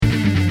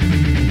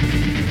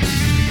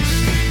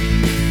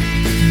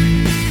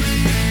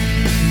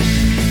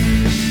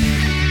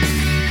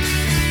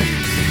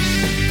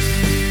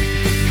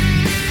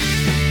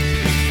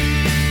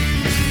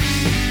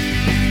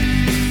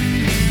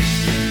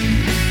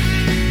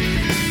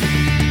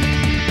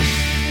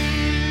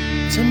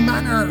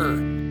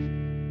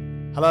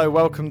Manor. Hello,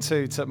 welcome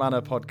to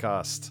Manor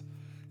Podcast.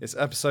 It's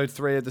episode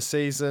 3 of the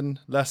season.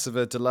 Less of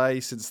a delay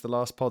since the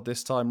last pod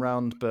this time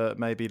round, but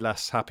maybe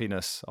less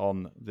happiness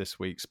on this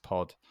week's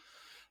pod.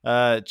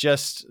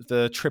 Just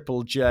the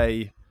Triple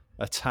J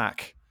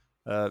attack.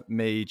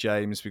 Me,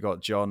 James, we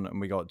got John,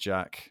 and we got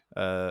Jack.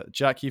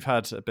 Jack, you've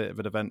had a bit of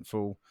an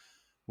eventful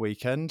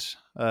weekend.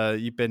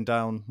 You've been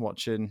down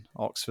watching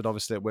Oxford,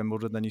 obviously, at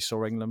Wimbledon, then you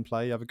saw England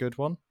play. You have a good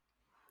one?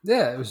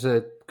 Yeah, it was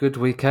a good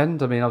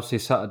weekend. I mean, obviously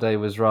Saturday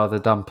was rather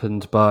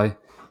dampened by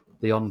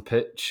the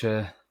on-pitch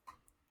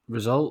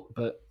result,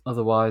 but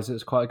otherwise it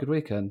was quite a good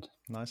weekend.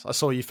 Nice. I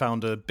saw you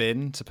found a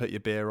bin to put your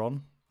beer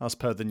on, as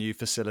per the new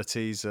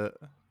facilities at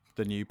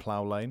the new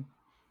Plough Lane.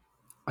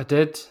 I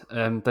did.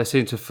 They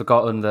seem to have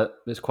forgotten that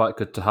it's quite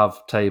good to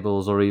have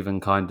tables or even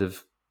kind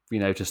of,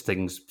 just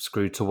things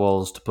screwed to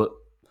walls to put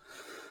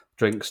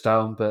drinks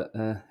down. But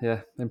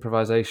yeah,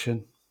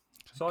 improvisation.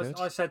 So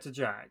I said to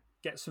Jack,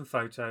 get some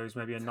photos,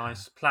 maybe a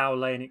nice Plough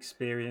Lane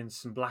experience,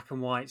 some black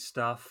and white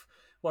stuff.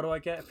 What do I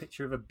get? A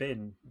picture of a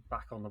bin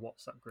back on the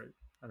WhatsApp group.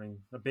 I mean,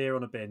 a beer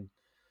on a bin.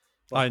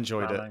 I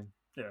enjoyed it. Lane.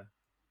 Yeah.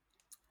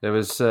 There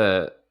was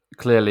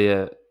clearly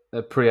a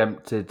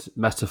preempted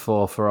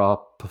metaphor for our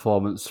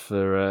performance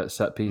for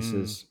set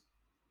pieces.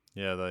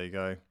 Yeah, there you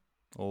go.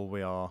 All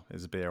we are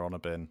is a beer on a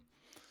bin.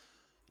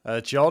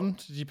 John,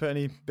 did you put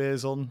any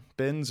beers on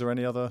bins or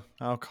any other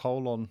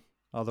alcohol on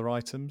other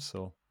items?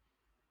 Or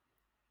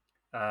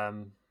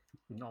on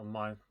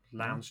my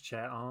lounge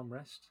chair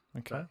armrest.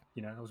 Okay.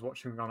 But, I was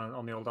watching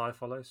on the old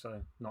iFollow,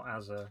 so not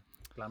as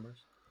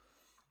glamorous.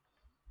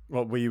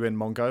 What were you in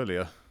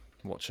Mongolia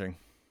watching?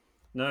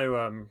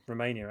 No,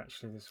 Romania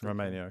actually. This week.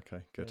 Romania,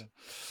 okay, good. Yeah.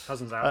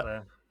 Cousins out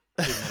there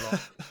doing a lot.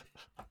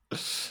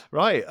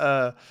 Right,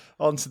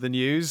 on to the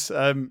news.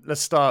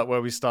 Let's start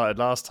where we started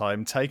last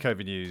time.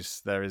 Takeover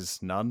news. There is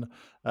none.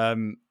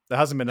 There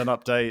hasn't been an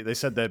update. They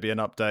said there'd be an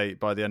update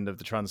by the end of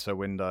the transfer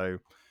window.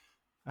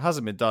 It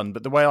hasn't been done.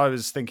 But the way I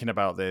was thinking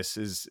about this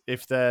is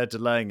if they're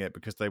delaying it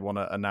because they want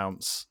to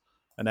announce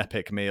an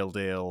epic meal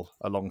deal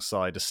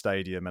alongside a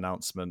stadium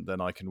announcement,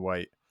 then I can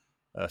wait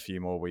a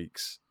few more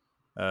weeks.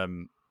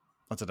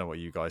 I don't know what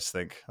you guys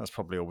think. That's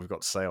probably all we've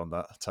got to say on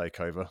that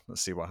takeover.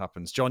 Let's see what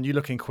happens. John, you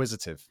look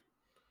inquisitive.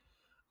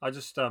 I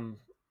just,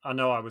 I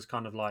know I was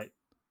kind of like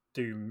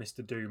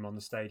Mr. Doom on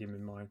the stadium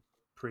in my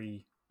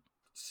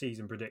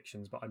pre-season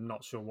predictions, but I'm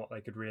not sure what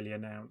they could really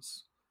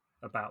announce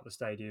about the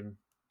stadium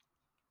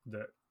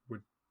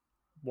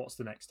what's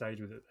the next stage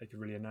with it they could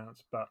really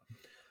announce. But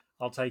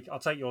I'll take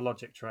your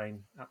logic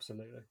train,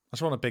 absolutely. I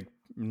just want a big,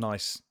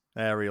 nice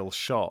aerial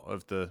shot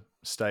of the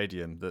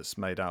stadium that's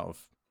made out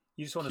of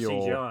you just want a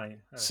CGI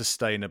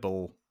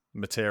sustainable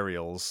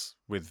materials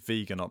with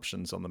vegan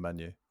options on the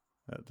menu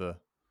at the.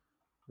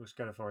 We'll just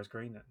go to Forest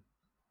Green then.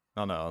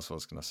 Oh no, that's what I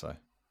was going to say.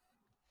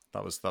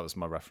 That was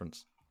my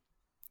reference.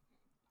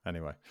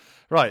 Anyway,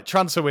 right,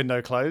 transfer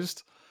window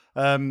closed.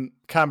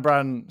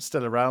 Cambran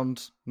still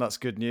around. That's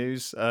good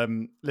news.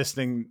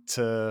 Listening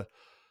to,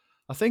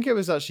 I think it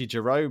was actually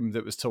Jerome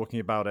that was talking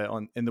about it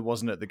in the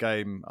Wasn't It the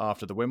Game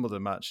after the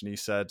Wimbledon match, and he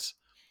said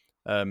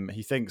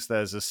he thinks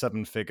there's a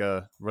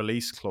 7-figure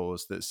release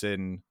clause that's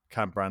in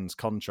Cambran's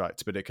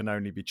contract, but it can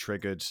only be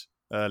triggered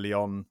early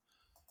on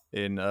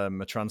in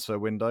a transfer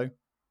window.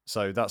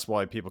 So that's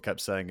why people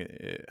kept saying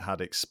it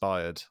had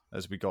expired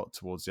as we got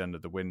towards the end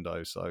of the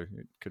window, so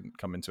it couldn't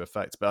come into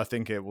effect. But I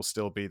think it will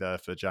still be there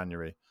for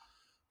January.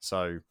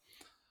 So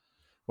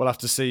we'll have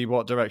to see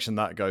what direction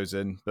that goes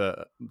in.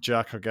 But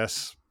Jack, I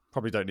guess,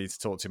 probably don't need to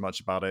talk too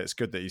much about it. It's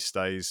good that he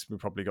stays. We've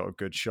probably got a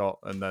good shot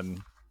and then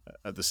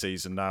at the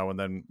season now. And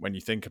then when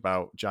you think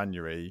about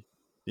January,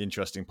 the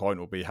interesting point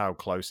will be how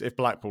close, if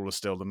Blackpool are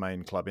still the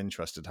main club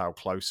interested, how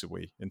close are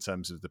we in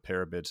terms of the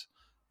pyramid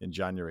in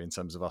January, in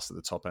terms of us at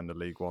the top end of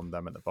League One,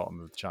 them at the bottom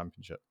of the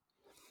Championship?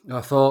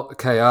 I thought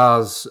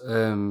KR's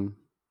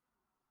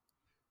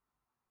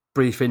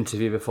brief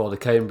interview before the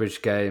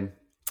Cambridge game,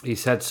 he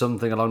said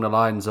something along the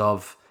lines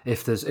of,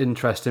 if there's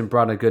interest in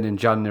Brannigan in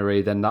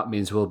January, then that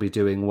means we'll be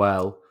doing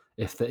well.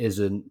 If there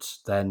isn't,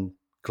 then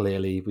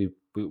clearly we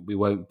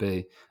won't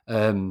be.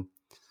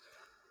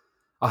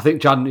 I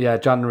think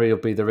January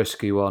will be the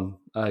risky one.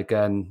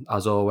 Again,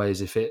 as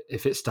always, if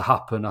it's to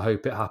happen, I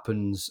hope it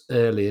happens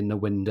early in the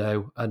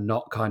window and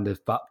not kind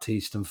of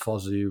Baptiste and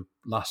Fosu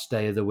last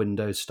day of the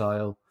window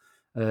style.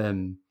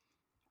 Who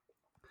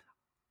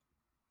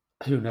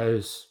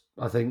knows?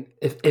 I think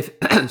if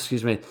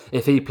excuse me,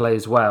 if he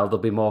plays well, there'll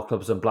be more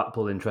clubs than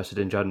Blackpool interested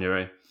in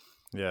January.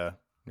 Yeah,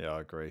 I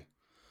agree.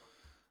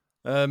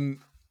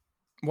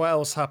 What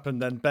else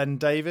happened then? Ben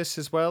Davis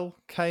as well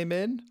came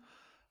in.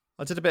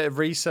 I did a bit of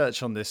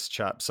research on this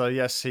chap. So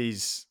yes, he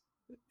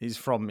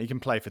can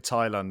play for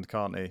Thailand,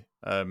 can't he?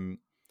 I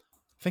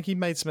think he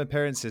made some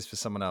appearances for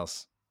someone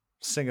else.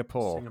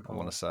 Singapore. I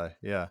want to say.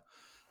 Yeah.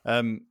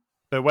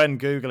 But when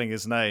Googling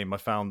his name, I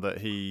found that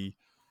he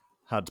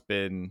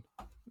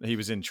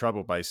was in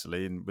trouble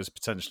basically and was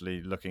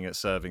potentially looking at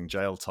serving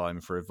jail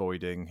time for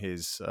avoiding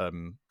his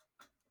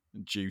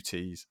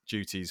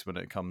duties when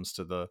it comes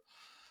to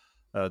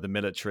the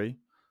military.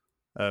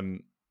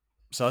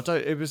 So I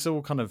don't. It was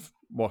all kind of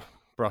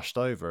brushed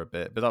over a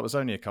bit, but that was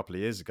only a couple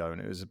of years ago,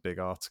 and it was a big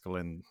article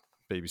in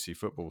BBC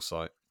Football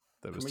site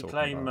that Can was we talking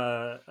claim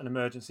about. an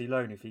emergency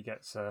loan if he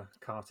gets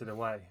carted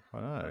away? I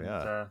know,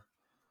 And,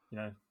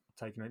 yeah.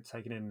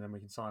 taken in, and then we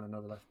can sign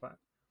another left back.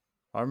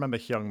 I remember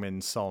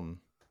Heung-min Son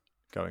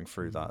going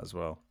through that as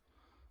well.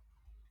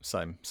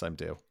 Same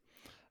deal.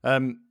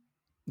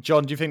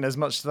 John, do you think there's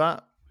much to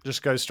that?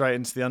 Just go straight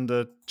into the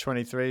under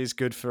 23s.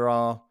 Good for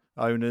our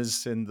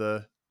owners in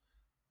the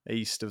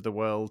east of the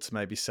world to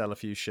maybe sell a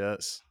few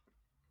shirts.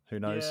 Who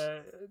knows? Yeah,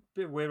 a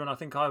bit weird. And I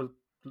think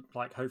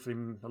hopefully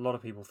a lot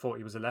of people thought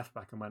he was a left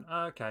back and went,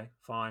 oh, okay,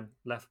 fine,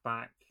 left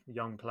back,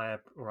 young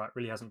player, all right,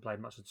 really hasn't played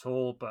much at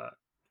all, but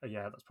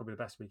yeah, that's probably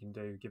the best we can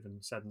do given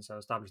Seddon so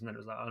established. And then it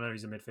was like, I know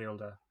he's a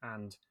midfielder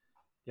and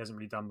he hasn't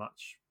really done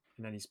much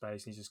in any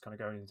space. He's just kind of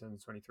going into the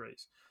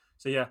 23s.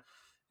 So yeah,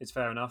 it's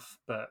fair enough,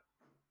 but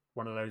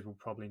one of those we'll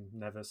probably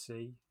never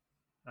see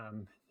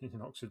in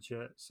an Oxford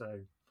shirt. So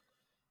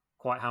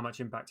quite how much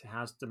impact it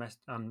has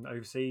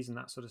overseas and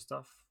that sort of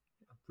stuff.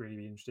 I'd really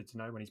be interested to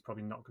know when he's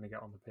probably not going to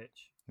get on the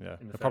pitch. Yeah,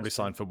 he'll probably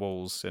sign for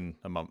Wolves in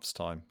a month's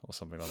time or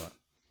something like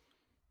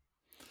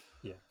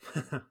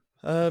that.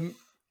 Yeah.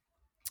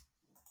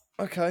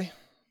 Okay.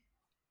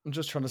 I'm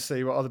just trying to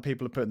see what other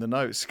people have put in the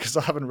notes because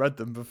I haven't read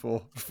them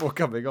before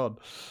coming on.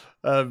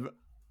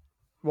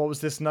 What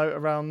was this note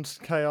around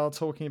KR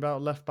talking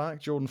about left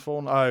back, Jordan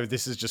Thorne? Oh,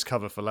 this is just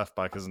cover for left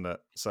back, isn't it?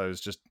 So it's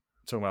just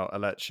talking about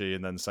Alecci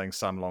and then saying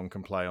Sam Long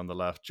can play on the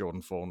left,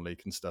 Jordan Thornley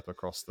can step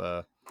across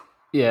there.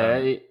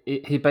 Yeah,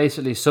 he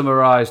basically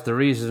summarised the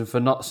reason for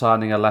not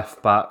signing a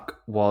left back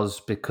was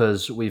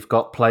because we've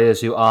got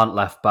players who aren't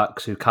left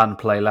backs who can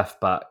play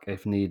left back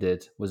if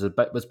needed. Was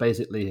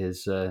basically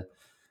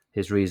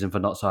his reason for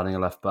not signing a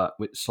left back,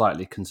 which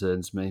slightly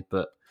concerns me.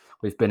 But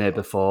we've been here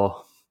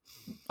before.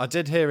 I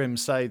did hear him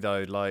say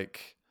though,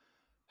 like,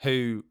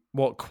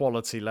 what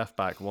quality left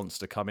back wants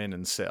to come in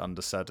and sit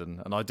under Seddon,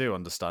 and I do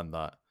understand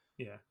that.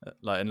 Yeah,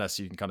 like unless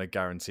you can kind of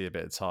guarantee a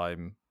bit of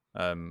time.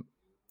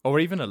 Or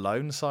even a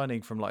loan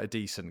signing from like a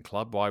decent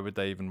club. Why would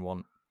they even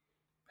want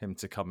him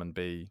to come and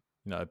be,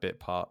 a bit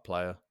part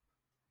player?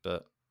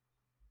 But,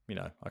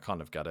 I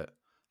kind of get it.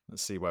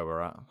 Let's see where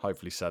we're at.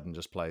 Hopefully Seddon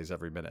just plays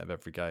every minute of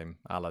every game,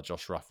 a la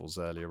Josh Raffles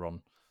earlier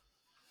on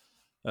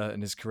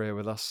in his career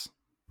with us.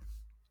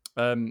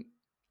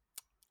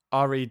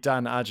 Ari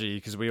Dan Aji,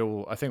 because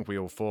I think we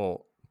all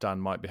thought Dan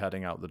might be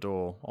heading out the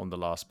door on the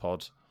last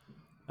pod.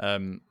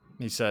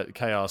 He said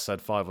KR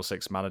said 5 or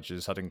 6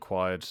 managers had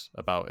inquired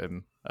about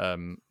him.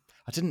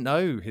 I didn't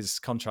know his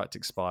contract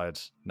expired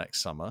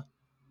next summer.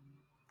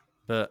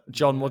 But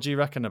John, what do you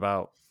reckon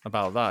about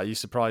that? Are you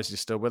surprised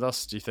he's still with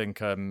us? Do you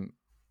think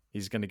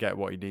he's going to get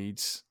what he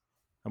needs,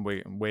 and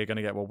we're going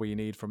to get what we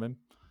need from him?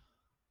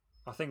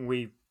 I think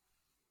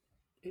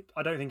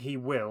I don't think he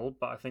will,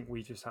 but I think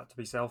we just had to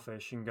be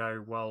selfish and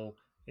go, well,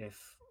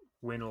 if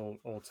Wynn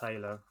or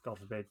Taylor, God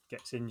forbid,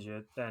 gets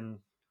injured, then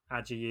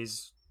Aji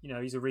is,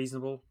 he's a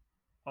reasonable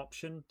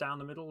option down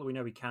the middle. We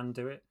know he can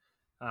do it.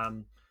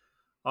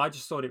 I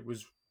just thought it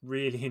was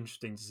really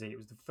interesting to see. It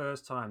was the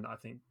first time that I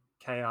think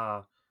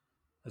KR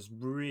has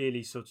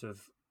really sort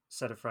of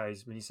said a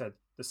phrase when he said,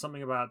 there's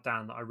something about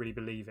Dan that I really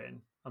believe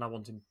in, and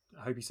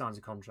I hope he signs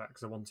a contract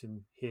because I want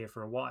him here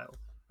for a while.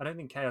 I don't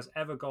think KR's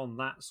ever gone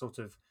that sort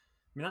of,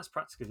 that's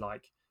practically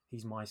like,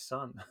 he's my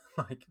son,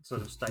 like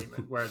sort of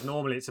statement. Whereas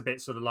normally it's a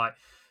bit sort of like,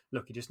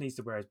 look, he just needs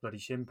to wear his bloody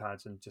shin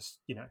pads and just,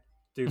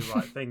 do the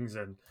right things.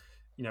 And,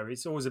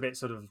 it's always a bit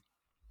sort of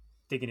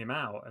digging him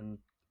out. And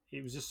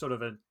it was just sort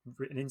of an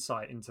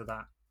insight into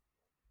that.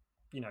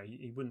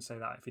 He wouldn't say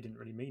that if he didn't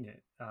really mean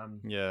it.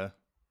 Yeah.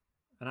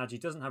 And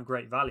Aji doesn't have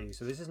great value.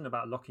 So this isn't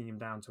about locking him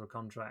down to a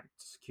contract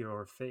to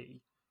secure a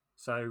fee.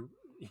 So,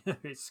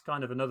 it's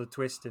kind of another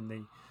twist in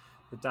the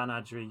Dan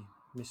Aji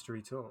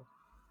mystery tour.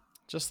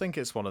 Just think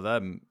it's one of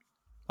them.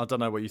 I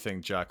don't know what you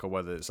think, Jack, or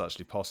whether it's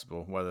actually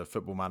possible, whether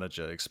Football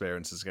Manager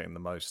experience is getting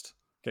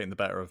the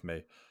better of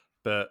me.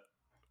 But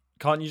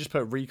can't you just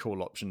put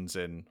recall options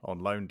in on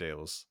loan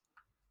deals?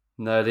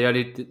 No, the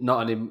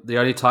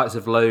only types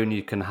of loan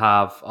you can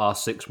have are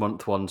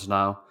 6-month ones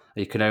now.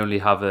 You can only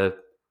have a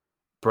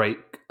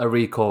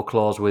recall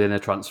clause within a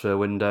transfer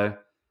window.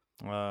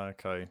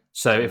 Okay.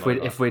 So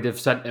if we'd have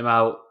sent him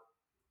out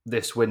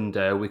this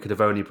window, we could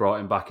have only brought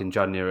him back in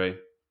January.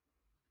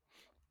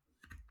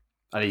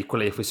 And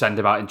equally, if we send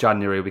him out in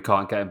January, we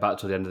can't get him back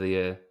till the end of the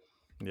year.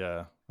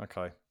 Yeah,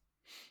 okay.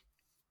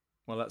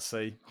 Well, let's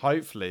see.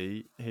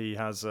 Hopefully, he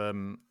has,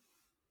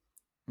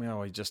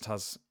 he just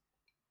has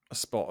a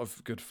spot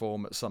of good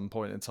form at some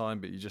point in time,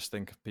 but you just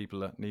think of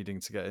people needing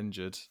to get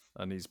injured,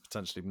 and he's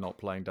potentially not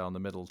playing down the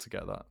middle to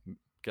get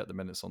the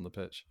minutes on the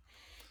pitch.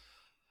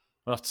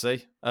 We'll have to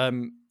see.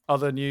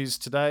 Other news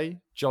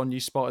today, John, you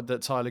spotted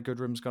that Tyler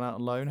Goodrum's gone out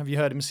on loan. Have you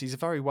heard him? He's a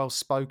very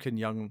well-spoken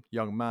young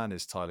man,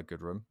 is Tyler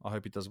Goodrum. I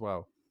hope he does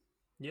well.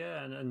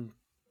 Yeah, and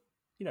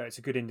it's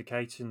a good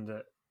indication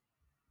that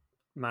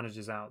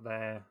managers out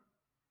there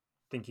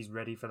think he's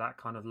ready for that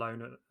kind of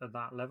loan at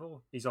that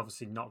level. He's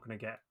obviously not going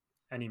to get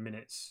any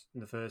minutes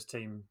in the first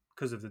team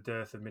because of the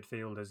dearth of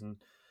midfielders and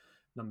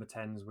number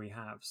 10s we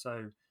have.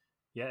 So,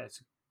 yeah,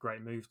 it's a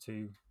great move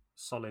to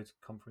solid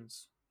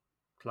conference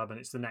club, and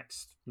it's the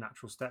next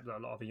natural step that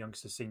a lot of the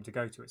youngsters seem to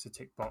go to. It's a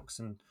tick box,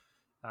 and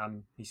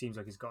he seems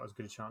like he's got as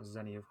good a chance as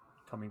any of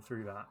coming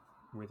through that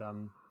with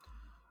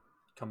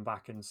come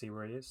back and see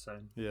where he is. So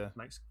yeah,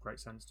 makes great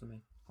sense to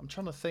me. I'm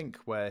trying to think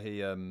where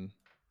he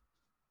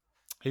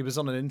was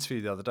on an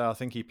interview the other day. I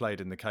think he played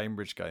in the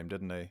Cambridge game,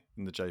 didn't he,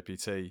 in the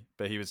JPT?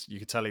 But you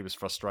could tell he was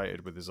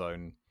frustrated with his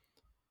own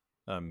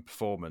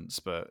performance,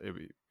 but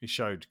he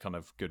showed kind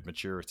of good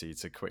maturity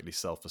to quickly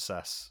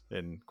self-assess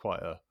in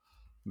quite a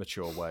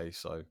mature way.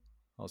 So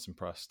I was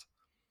impressed.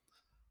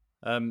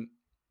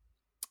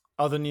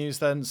 Other news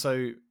then.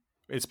 So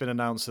it's been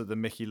announced that the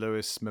Mickey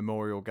Lewis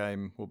Memorial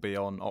Game will be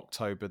on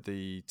October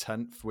the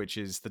 10th, which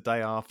is the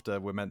day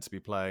after we're meant to be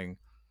playing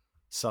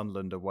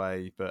Sunderland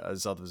away. But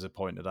as others have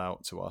pointed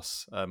out to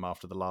us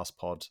after the last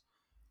pod,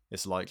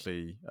 it's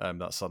likely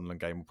that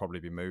Sunderland game will probably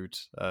be moved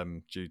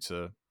due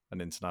to an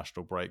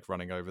international break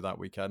running over that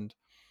weekend.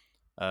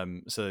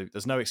 So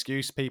there's no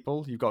excuse,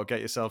 people. You've got to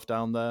get yourself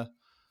down there.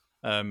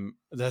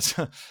 There's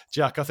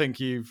Jack, I think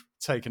you've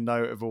taken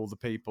note of all the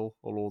people,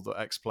 all the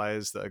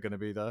ex-players that are going to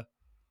be there.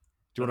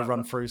 Do you want to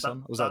run through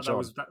some? Was that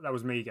John? That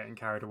was me getting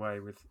carried away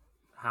with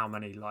how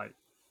many like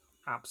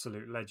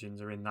absolute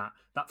legends are in that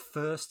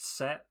first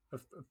set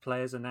of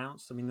players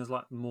announced. I mean, there's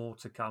like more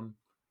to come.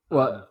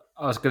 Well,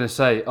 I was going to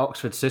say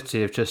Oxford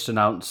City have just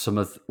announced some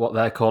of what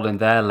they're calling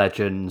their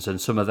legends,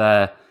 and some of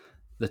the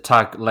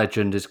tag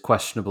legend is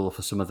questionable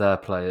for some of their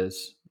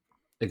players.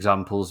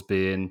 Examples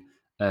being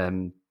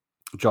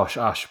Josh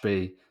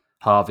Ashby,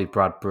 Harvey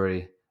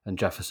Bradbury, and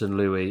Jefferson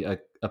Louis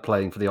are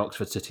playing for the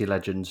Oxford City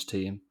Legends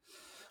team.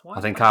 Why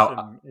I think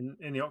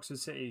in the Oxford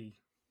City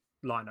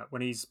lineup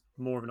when he's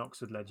more of an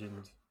Oxford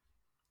legend.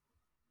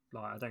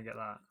 Like, I don't get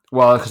that.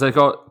 Well,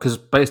 because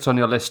based on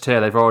your list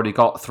here, they've already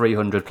got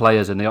 300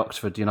 players in the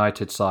Oxford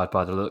United side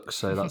by the looks.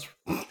 So that's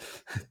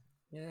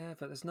yeah,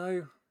 but there's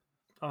no.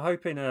 I'm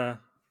hoping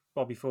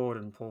Bobby Ford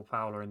and Paul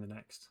Powell are in the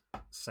next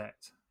set.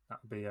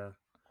 That'd be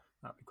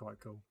quite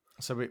cool.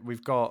 So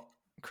we've got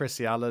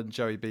Chrissy Allen,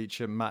 Joey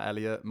Beecham, Matt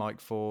Elliott, Mike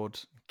Ford,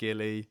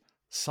 Gilly,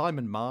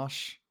 Simon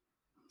Marsh,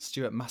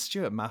 Stuart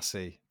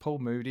Massey, Paul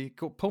Moody.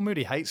 Paul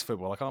Moody hates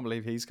football. I can't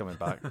believe he's coming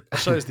back. It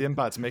shows the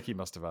impact Mickey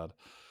must have had.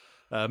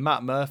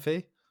 Matt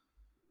Murphy,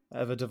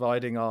 ever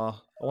dividing I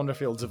wonder if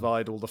he'll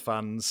divide all the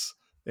fans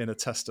in a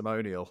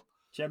testimonial.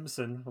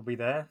 Jemson will be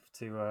there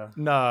to.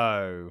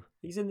 No.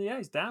 He's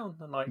he's down.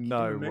 And like,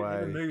 no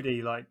way.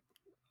 Moody, like,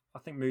 I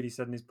think Moody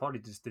said in his pod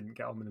he just didn't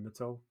get on with him at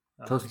all.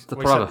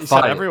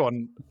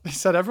 He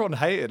said everyone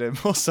hated him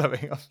or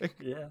something, I think.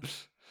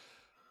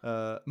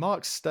 Yeah.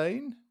 Mark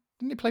Stein,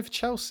 didn't he play for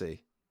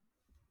Chelsea?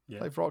 Yeah.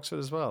 Played for Oxford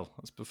as well.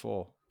 That's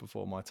before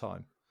my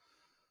time.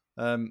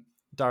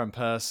 Darren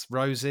Pearce,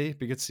 Rosie.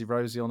 Be good to see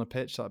Rosie on a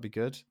pitch. That'd be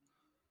good.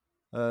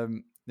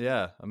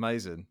 Yeah,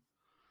 amazing.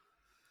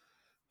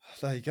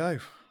 There you go.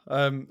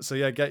 So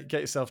yeah, get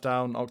yourself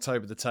down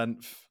October the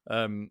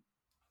 10th.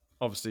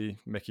 Obviously,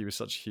 Mickey was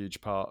such a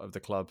huge part of the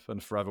club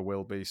and forever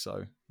will be.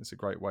 So it's a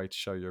great way to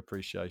show your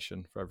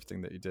appreciation for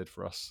everything that you did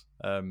for us.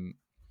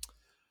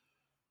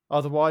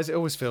 Otherwise, it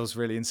always feels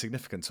really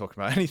insignificant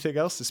talking about anything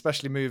else,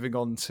 especially moving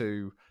on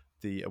to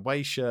the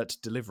away shirt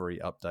delivery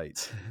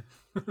update.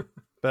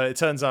 But it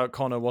turns out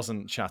Connor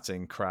wasn't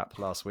chatting crap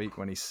last week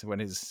when he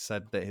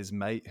said that his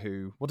mate,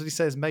 what did he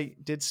say his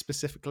mate did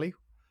specifically?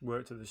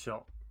 Worked at the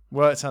shop.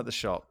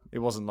 It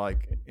wasn't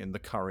like in the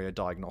courier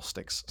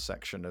diagnostics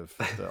section of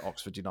the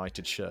Oxford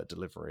United shirt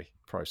delivery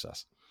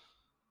process.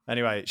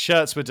 Anyway,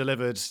 shirts were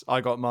delivered.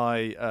 I got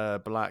my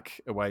black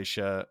away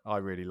shirt. I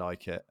really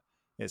like it.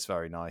 It's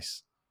very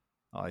nice.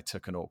 I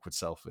took an awkward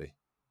selfie,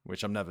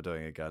 which I'm never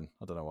doing again.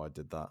 I don't know why I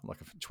did that. Like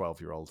a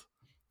 12-year-old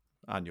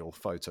annual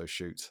photo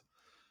shoot.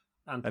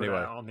 And put it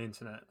out on the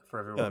internet for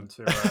everyone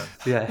to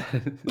yeah.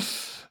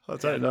 I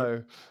don't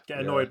know. Get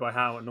annoyed by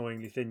how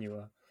annoyingly thin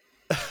you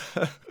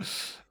are.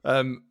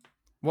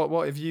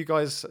 What have you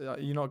guys? Are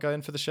you not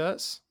going for the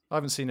shirts? I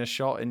haven't seen a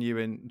shot in you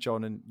and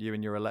John and you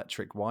in your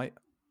electric white.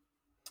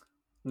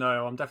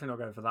 No, I'm definitely not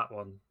going for that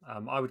one.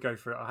 I would go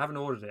for it. I haven't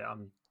ordered it,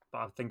 but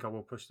I think I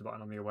will push the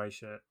button on the away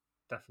shirt.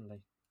 Definitely,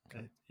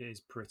 okay. It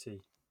is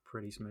pretty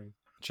smooth.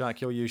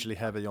 Jack, you're usually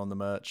heavy on the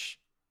merch.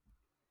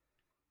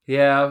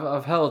 Yeah,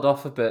 I've held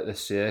off a bit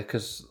this year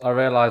because I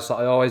realised that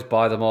I always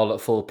buy them all at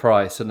full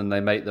price and then they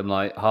make them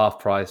like half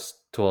price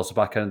towards the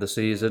back end of the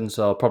season.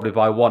 So I'll probably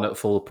buy one at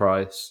full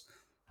price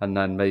and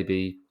then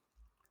maybe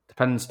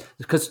depends.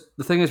 Because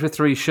the thing is with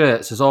 3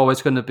 shirts, there's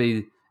always going to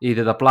be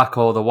either the black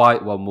or the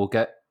white one will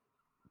get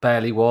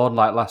barely worn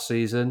like last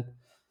season.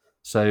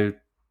 So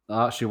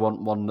I actually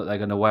want one that they're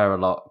going to wear a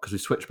lot because we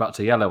switched back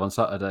to yellow on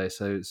Saturday.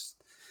 So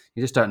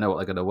you just don't know what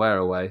they're going to wear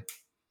away.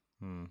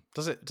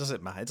 Does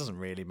it matter? It doesn't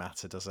really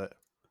matter, does it?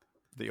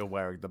 That you're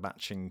wearing the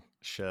matching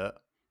shirt.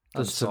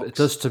 It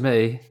does to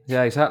me.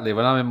 Yeah, exactly.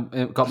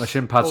 When got my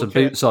shin pads and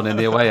boots on in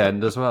the away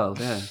end as well.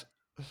 Yeah.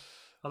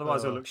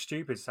 Otherwise, it'll look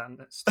stupid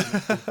standing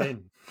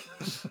thin.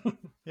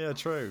 Yeah,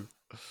 true.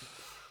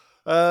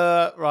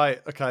 Right,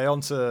 okay,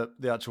 on to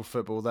the actual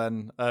football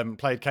then.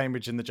 Played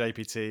Cambridge in the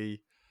JPT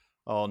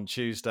on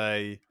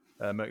Tuesday.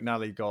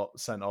 McNally got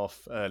sent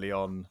off early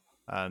on,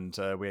 and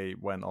we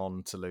went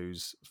on to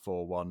lose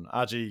 4-1.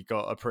 Aji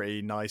got a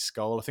pretty nice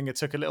goal. I think it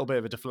took a little bit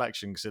of a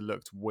deflection because it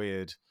looked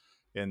weird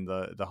in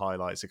the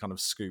highlights. It kind of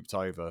scooped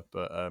over,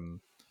 but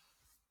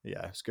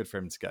yeah, it's good for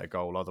him to get a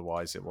goal.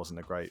 Otherwise, it wasn't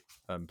a great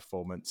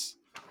performance.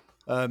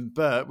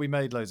 But we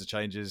made loads of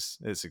changes.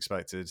 It's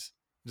expected.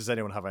 Does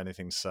anyone have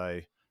anything to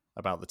say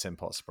about the Tin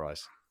Pot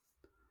surprise?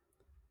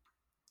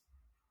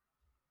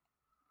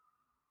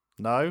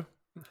 No?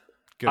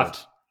 Good.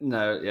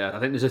 I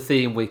think there's a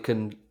theme we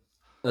can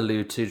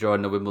allude to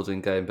during the Wimbledon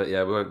game, but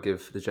yeah, we won't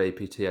give the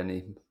JPT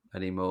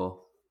any more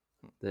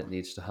that it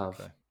needs to have.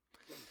 Okay.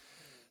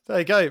 There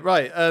you go.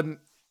 Right.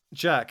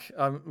 Jack,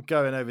 I'm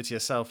going over to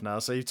yourself now.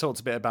 So you talked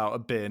a bit about a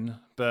bin,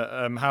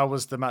 but how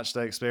was the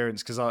matchday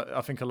experience? Because I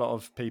think a lot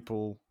of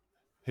people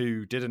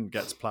who didn't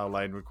get to Plough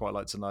Lane would quite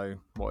like to know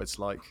what it's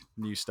like.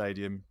 New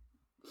stadium,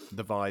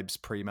 the vibes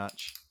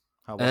pre-match.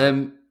 How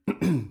was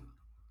it?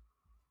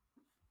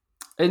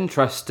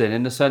 Interesting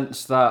in the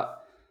sense that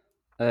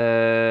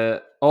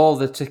all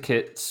the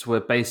tickets were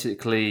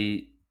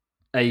basically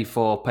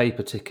A4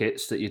 paper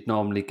tickets that you'd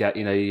normally get,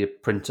 you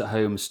print at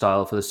home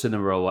style for the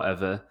cinema or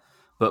whatever.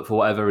 But for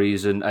whatever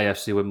reason,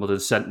 AFC Wimbledon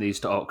sent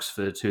these to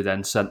Oxford, who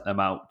then sent them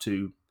out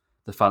to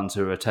the fans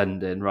who were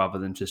attending rather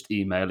than just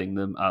emailing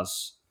them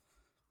as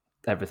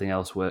everything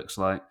else works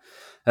like.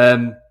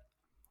 And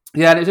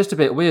it was just a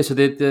bit weird. So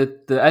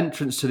the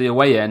entrance to the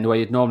away end, where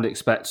you'd normally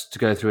expect to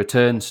go through a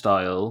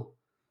turnstile,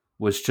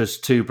 was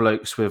just two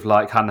blokes with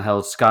like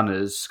handheld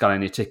scanners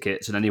scanning your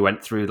tickets, and then he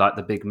went through like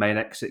the big main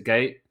exit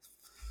gate.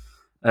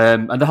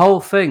 And the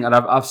whole thing, and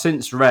I've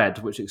since read,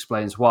 which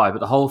explains why, but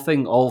the whole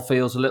thing all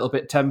feels a little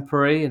bit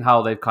temporary in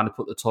how they've kind of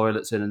put the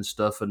toilets in and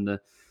stuff, and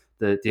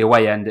the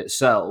away end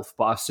itself.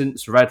 But I've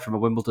since read from a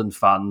Wimbledon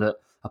fan that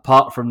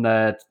apart from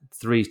their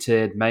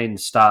 3-tiered main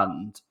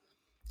stand,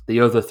 the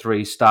other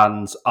 3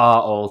 stands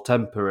are all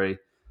temporary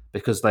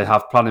because they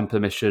have planning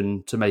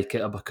permission to make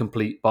it a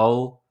complete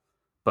bowl.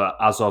 But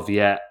as of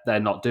yet, they're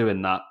not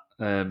doing that.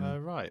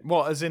 Right.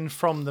 What, as in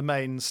from the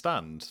main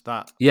stand?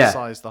 That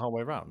size the whole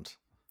way around?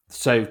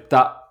 So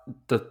that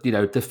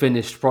the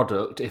finished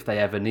product, if they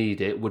ever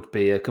need it, would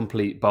be a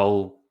complete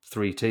bowl,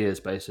 3 tiers,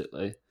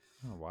 basically.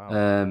 Oh wow!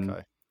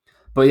 Okay.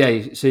 But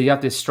yeah, so you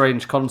have this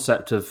strange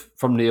concept of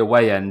from the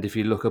away end. If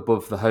you look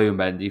above the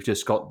home end, you've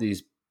just got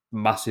these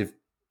massive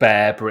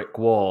bare brick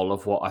wall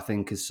of what I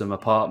think is some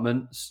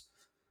apartments.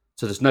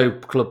 So there's no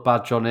club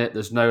badge on it.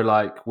 There's no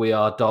like we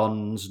are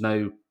Dons,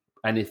 no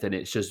anything.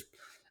 It's just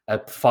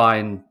a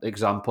fine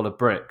example of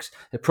bricks.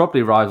 It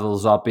probably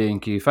rivals our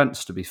B&Q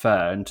fence, to be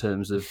fair, in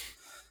terms of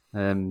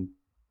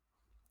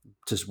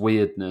just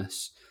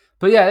weirdness.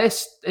 But yeah,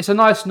 it's a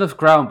nice enough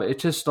ground, but it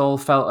just all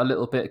felt a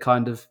little bit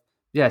kind of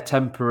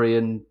temporary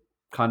and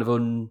kind of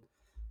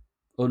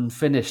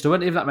unfinished. There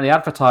weren't even that many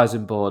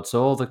advertising boards,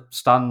 so all the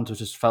stands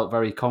just felt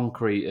very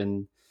concrete.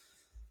 And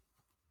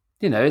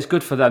it's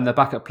good for them. They're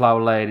back at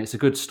Plough Lane. It's a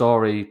good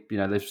story.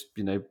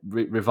 They've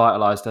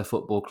revitalised their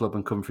football club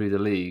and come through the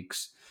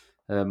leagues.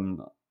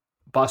 But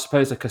I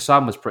suppose the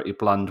Kassam was pretty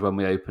bland when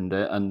we opened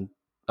it. And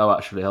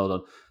actually, hold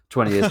on.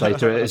 20 years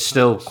later, it's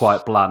still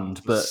quite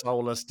bland. But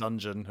soulless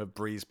dungeon of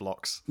breeze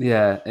blocks.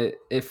 Yeah,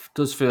 it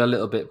does feel a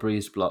little bit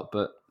breeze block,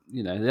 but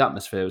the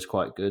atmosphere was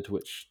quite good,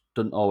 which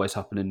doesn't always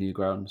happen in new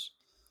grounds.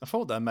 I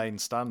thought their main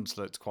stand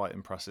looked quite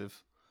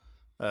impressive.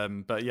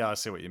 But yeah, I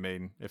see what you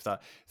mean. If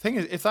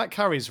that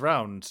carries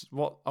round,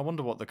 I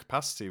wonder what the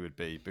capacity would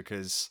be,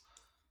 because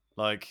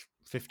like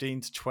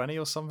 15 to 20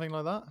 or something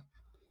like that.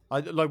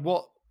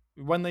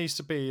 When they used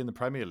to be in the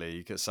Premier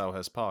League at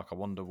Selhurst Park, I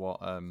wonder what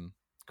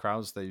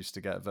crowds they used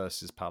to get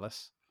versus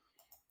Palace.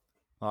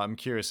 I'm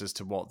curious as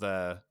to what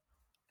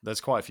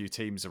there's quite a few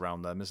teams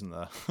around them, isn't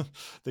there?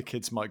 The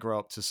kids might grow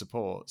up to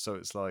support, so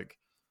it's like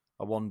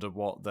I wonder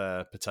what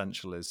their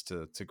potential is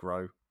to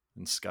grow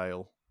and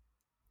scale.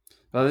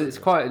 Well, it's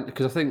quite,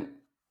 because I think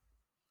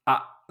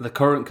at the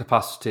current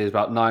capacity is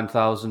about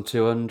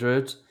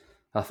 9,200.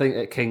 I think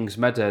at Kings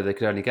Meadow they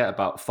could only get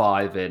about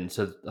 5 in,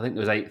 so I think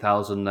there was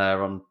 8,000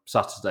 there on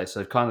Saturday. So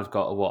they've kind of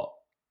got a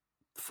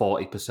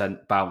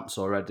 40% bounce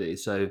already.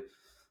 So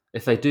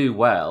if they do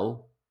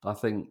well, I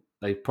think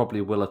they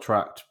probably will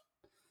attract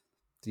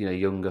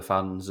younger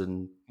fans,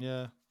 and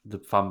the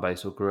fan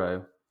base will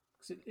grow.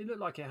 It looked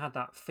like it had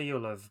that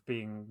feel of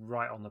being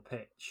right on the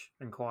pitch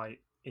and quite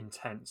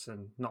intense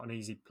and not an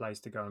easy place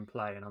to go and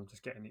play, and I'm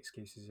just getting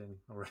excuses in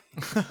already.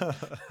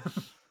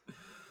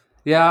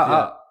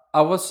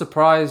 I was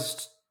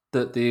surprised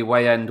that the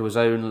away end was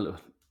only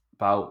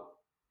about,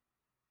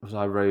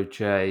 row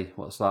J,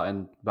 what's that,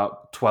 in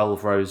about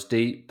 12 rows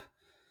deep.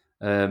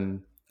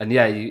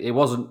 It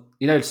wasn't,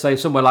 say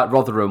somewhere like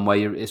Rotherham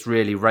where it's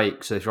really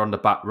raked, so if you're on the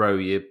back row,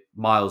 you're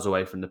miles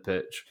away from the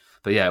pitch.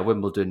 But yeah,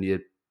 Wimbledon, you're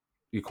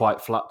quite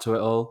flat to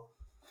it all.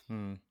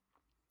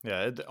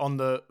 Yeah, on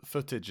the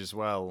footage as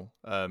well,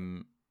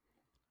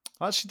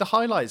 Actually, the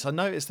highlights, I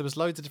noticed there was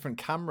loads of different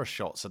camera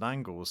shots and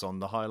angles on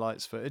the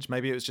highlights footage.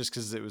 Maybe it was just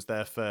because it was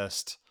their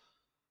first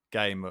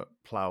game at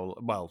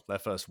their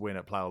first win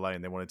at Plough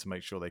Lane. They wanted to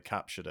make sure they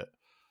captured it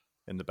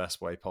in the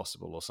best way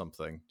possible or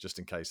something, just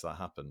in case that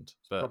happened.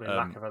 But Probably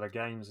lack of other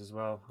games as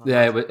well.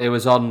 Yeah, it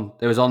was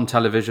on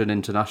television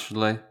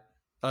internationally.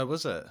 oh,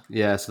 was it?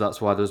 Yeah, so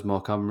that's why there's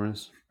more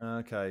cameras.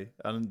 Okay,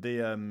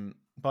 and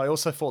but I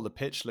also thought the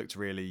pitch looked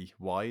really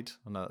wide.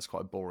 I know that's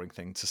quite a boring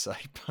thing to say,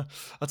 but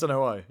I don't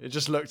know why. It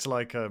just looked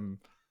like it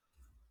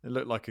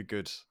looked like a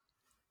good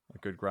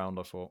ground,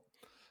 I thought.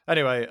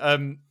 Anyway,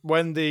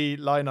 when the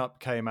lineup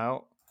came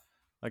out,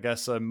 I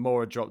guess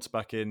Moore dropped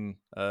back in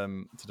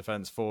to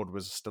defence. Ford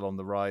was still on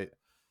the right.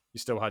 You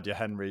still had your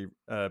Henry,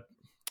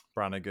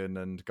 Brannigan,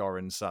 and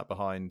Gorin sat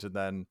behind, and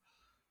then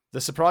the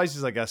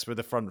surprises, I guess, were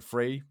the front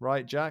three,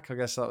 right, Jack? I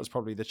guess that was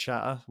probably the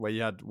chatter, where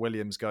you had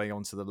Williams going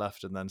on to the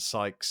left and then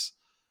Sykes.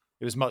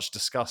 It was much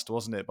discussed,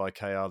 wasn't it, by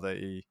KR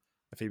that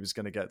if he was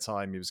going to get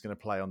time, he was going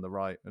to play on the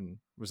right. And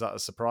was that a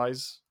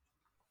surprise?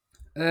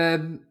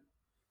 Yeah,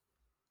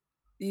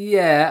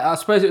 I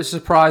suppose it was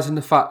surprising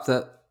the fact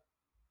that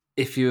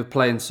if you were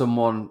playing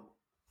someone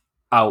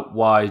out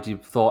wide, you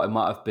thought it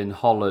might have been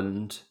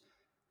Holland.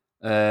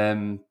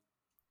 But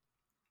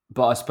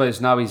I suppose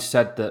now he's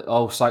said that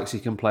Sykes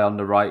can play on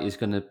the right. He is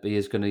going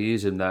to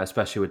use him there,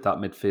 especially with that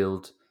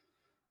midfield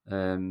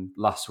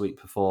last week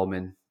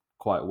performing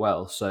quite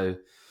well. So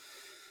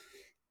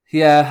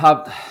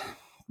yeah,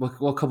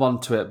 we'll come on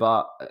to it,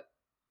 but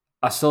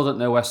I still don't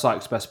know where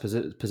Sykes' best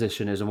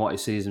position is and what he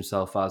sees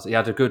himself as. He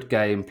had a good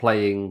game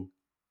playing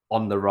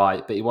on the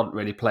right, but he wasn't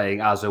really playing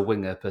as a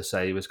winger per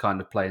se. He was kind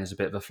of playing as a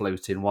bit of a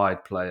floating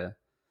wide player.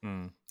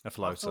 A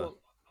floater.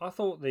 I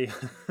thought the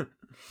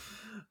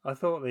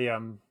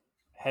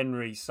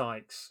Henry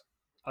Sykes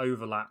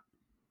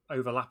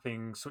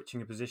overlapping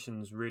switching of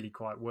positions really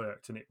quite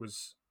worked, and it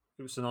was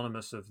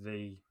synonymous of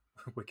the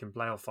Wycombe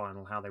playoff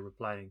final how they were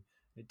playing.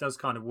 It does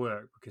kind of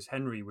work because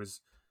Henry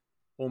was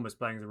almost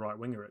playing as a right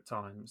winger at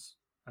times,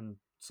 and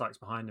Sykes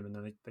behind him, and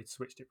then they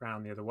switched it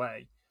round the other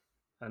way,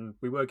 and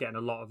we were getting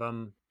a lot of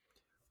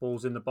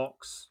balls in the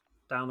box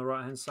down the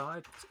right hand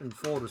side, and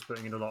Ford was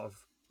putting in a lot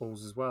of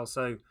balls as well.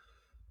 So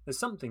there's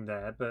something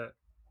there, but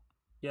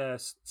yeah,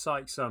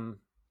 Sykes a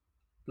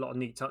lot of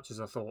neat touches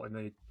I thought in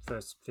the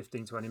first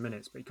 15-20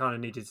 minutes, but he kind of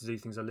needed to do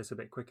things a little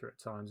bit quicker at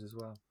times as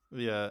well.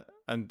 Yeah,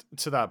 and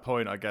to that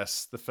point, I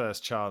guess the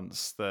first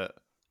chance that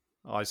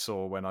I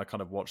saw when I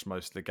kind of watched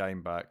most of the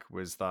game back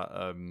was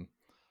that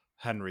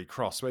Henry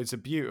cross, where it's a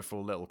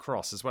beautiful little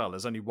cross as well.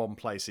 There's only one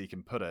place he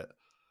can put it,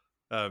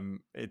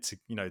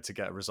 to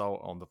get a result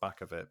on the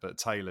back of it. But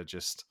Taylor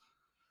just,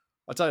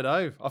 I don't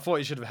know. I thought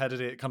he should have headed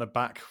it kind of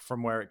back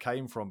from where it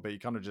came from, but he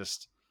kind of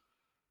just,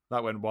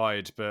 that went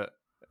wide. But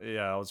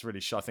yeah, I was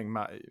really I think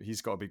Matt,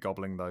 he's got to be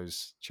gobbling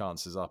those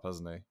chances up,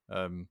 hasn't he?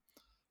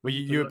 Well,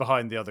 you were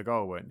behind the other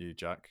goal, weren't you,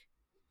 Jack?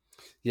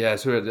 Yeah,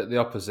 so we were at the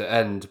opposite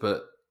end,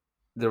 but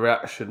the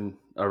reaction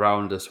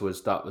around us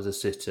was that was a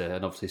sitter,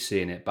 and obviously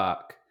seeing it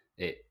back,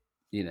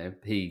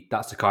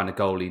 that's the kind of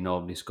goal he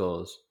normally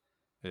scores.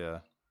 Yeah. I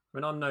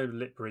mean, I'm no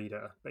lip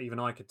reader, but even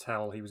I could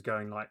tell he was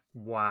going like,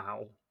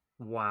 wow,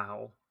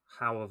 how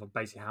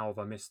have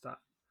I missed that?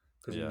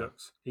 Because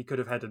he could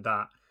have headed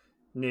that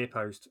near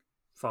post,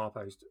 far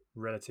post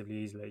relatively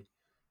easily,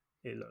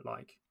 it looked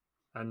like.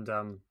 And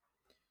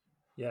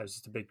it was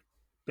just a big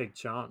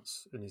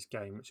chance in his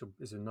game, which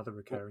is another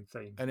recurring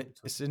theme. And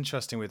it's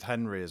interesting with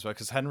Henry as well,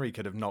 because Henry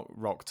could have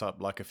rocked up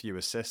like a few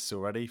assists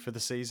already for the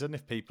season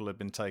if people had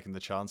been taking the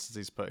chances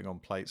he's putting on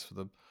plates for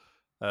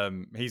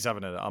them. He's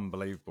having an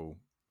unbelievable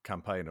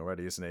campaign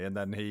already, isn't he? And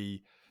then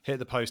he hit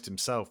the post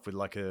himself with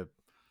like a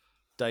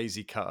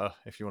daisy cutter,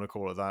 if you want to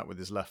call it that, with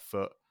his left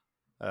foot,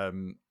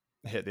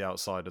 hit the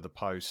outside of the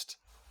post.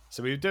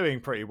 So we were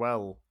doing pretty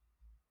well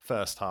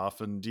first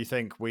half. And do you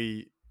think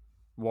we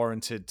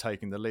warranted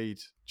taking the lead,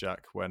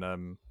 Jack,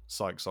 when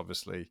Sykes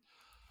obviously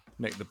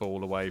nicked the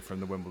ball away from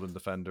the Wimbledon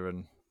defender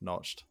and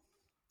notched?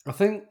 I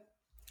think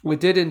we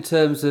did, in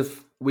terms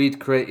of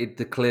we'd created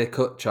the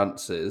clear-cut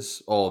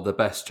chances, or the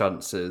best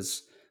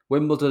chances.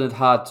 Wimbledon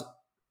had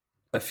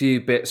a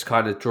few bits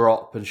kind of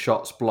drop and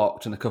shots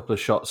blocked, and a couple of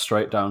shots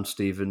straight down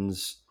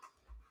Stevens,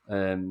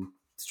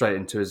 straight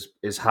into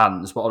his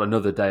hands. But on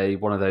another day,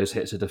 one of those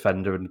hits a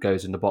defender and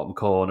goes in the bottom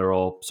corner,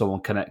 or someone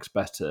connects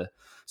better.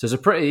 So it's a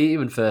pretty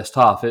even first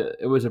half.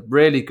 It was a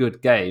really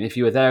good game. If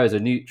you were there as a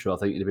neutral, I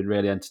think you'd have been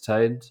really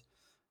entertained.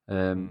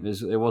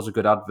 It was a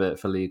good advert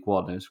for League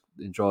One. It was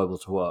enjoyable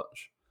to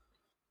watch.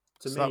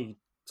 To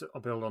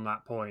build on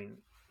that point,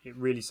 it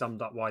really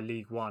summed up why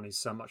League One is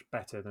so much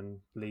better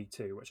than League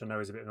Two, which I know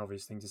is a bit of an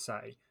obvious thing to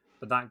say.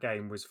 But that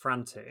game was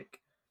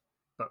frantic,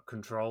 but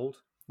controlled.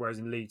 Whereas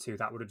in League Two,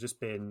 that would have just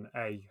been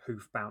a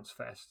hoof bounce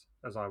fest,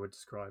 as I would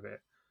describe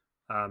it.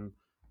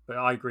 But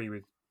I agree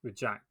with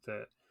Jack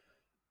that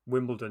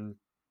Wimbledon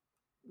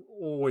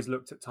always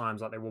looked at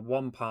times like they were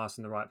one pass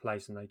in the right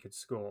place and they could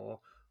score.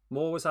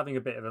 Moore was having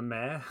a bit of a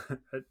mare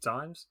at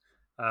times.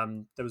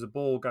 There was a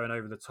ball going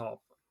over the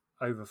top,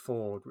 over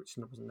Ford, which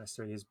wasn't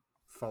necessarily his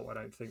fault, I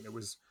don't think. That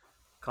was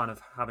kind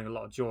of having a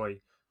lot of joy.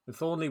 And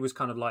Thornley was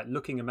kind of like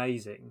looking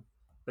amazing,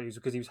 but it was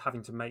because he was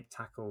having to make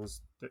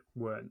tackles that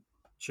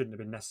shouldn't have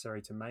been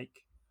necessary to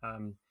make.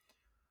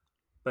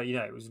 But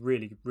it was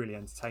really, really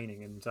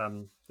entertaining,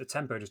 and the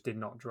tempo just did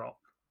not drop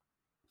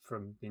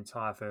from the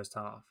entire first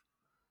half.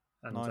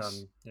 And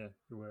Nice. it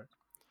worked.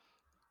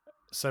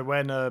 So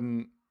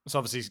when it's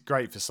obviously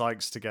great for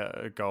Sykes to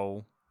get a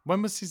goal.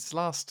 When was his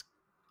last?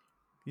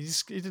 He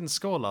didn't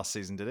score last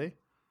season, did he?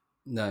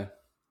 No.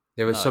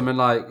 It was No. something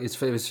like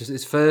it was just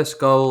his first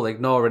goal,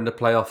 ignoring the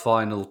playoff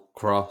final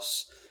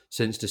cross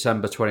since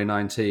December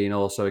 2019,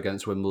 also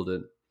against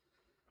Wimbledon.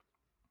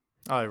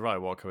 Oh right,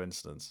 what a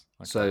coincidence.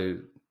 Okay. So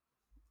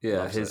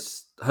yeah,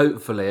 Loves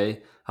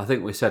hopefully, I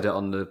think we said it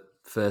on the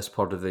first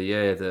pod of the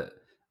year that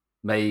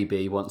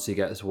maybe once he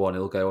gets one,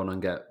 he'll go on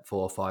and get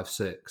 4, 5,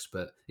 6.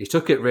 But he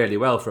took it really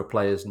well for a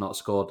player who's not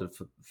scored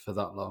for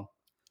that long.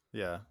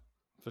 Yeah,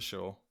 for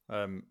sure.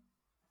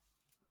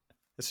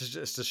 It's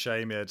just a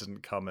shame it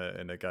didn't come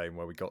in a game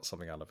where we got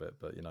something out of it.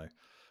 But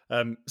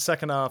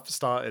second half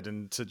started,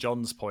 and to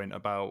John's point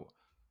about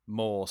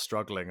Moore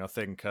struggling, I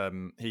think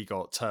he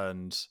got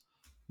turned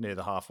near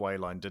the halfway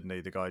line, didn't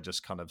he? The guy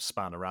just kind of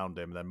span around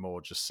him, and then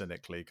Moore just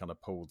cynically kind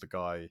of pulled the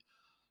guy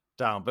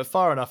down, but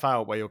far enough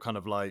out where you're kind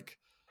of like,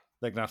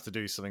 they're gonna have to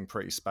do something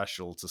pretty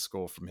special to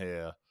score from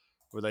here,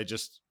 where they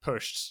just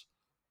pushed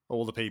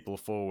all the people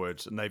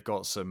forward, and they've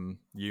got some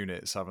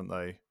units, haven't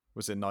they?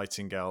 Was it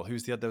Nightingale?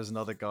 There was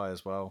another guy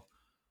as well.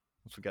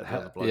 I forget the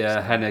other bloke.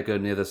 Yeah,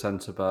 Hennigan, the other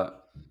centre back.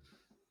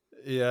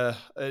 Yeah,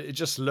 it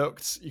just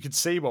looked, you could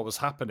see what was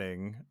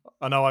happening.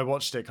 I know I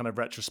watched it kind of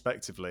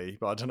retrospectively,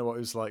 but I don't know what it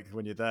was like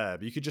when you're there.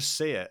 But you could just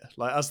see it.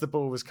 Like, as the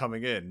ball was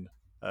coming in,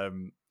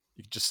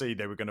 you could just see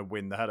they were going to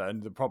win the header.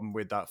 And the problem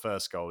with that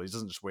first goal, he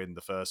doesn't just win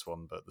the first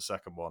one, but the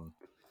second one,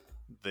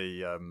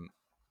 the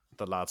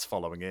lads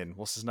following in.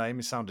 What's his name?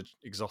 He sounded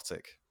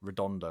exotic.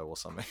 Redondo or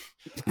something.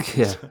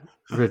 Yeah,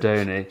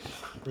 Redoni.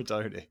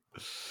 Redoni.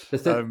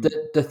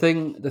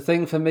 The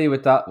thing for me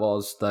with that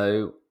was,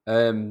 though,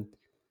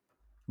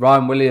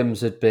 Ryan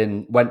Williams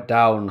went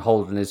down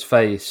holding his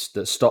face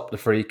that stopped the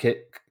free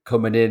kick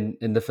coming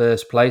in the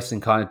first place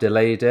and kind of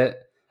delayed it.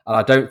 And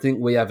I don't think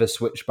we ever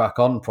switched back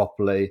on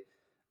properly.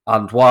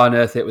 And why on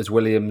earth it was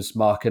Williams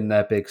marking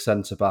their big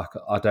centre-back,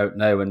 I don't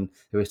know. And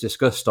it was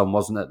discussed on,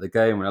 wasn't it, the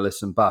game when I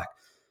listened back.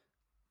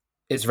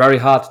 It's very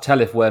hard to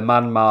tell if we're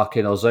man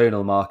marking or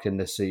zonal marking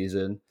this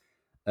season.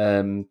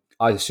 I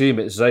assume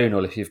it's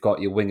zonal if you've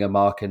got your winger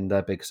marking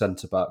their big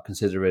centre-back,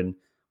 considering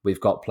we've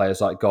got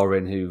players like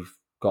Gorin who've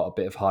got a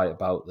bit of height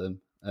about them.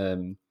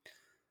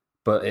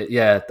 But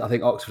I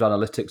think Oxford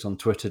Analytics on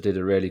Twitter did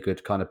a really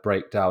good kind of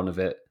breakdown of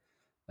it.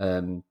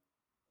 And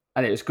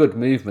it was good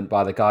movement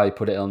by the guy who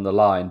put it on the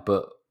line,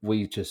 but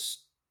we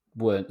just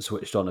weren't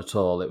switched on at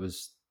all. It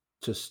was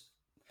just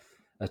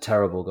a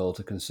terrible goal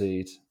to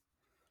concede.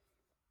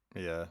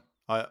 Yeah.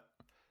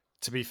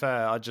 To be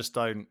fair, I just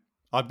don't.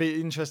 I'd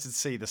be interested to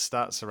see the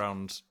stats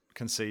around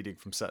conceding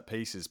from set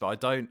pieces, but I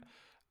don't.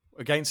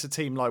 Against a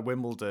team like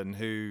Wimbledon,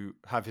 who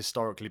have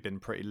historically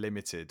been pretty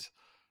limited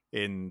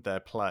in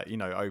their play,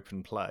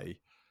 open play,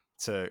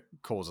 to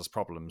cause us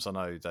problems. I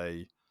know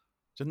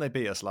didn't they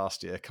beat us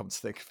last year, come to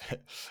think of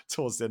it,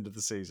 towards the end of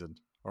the season?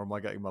 Or am I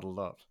getting muddled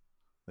up?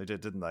 They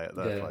did, didn't they, at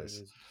their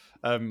place?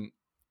 But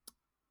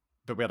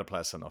we had a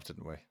player sent off,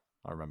 didn't we?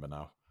 I remember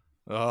now.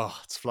 Oh,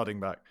 it's flooding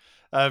back.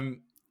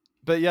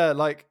 But yeah,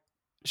 like,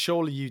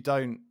 surely you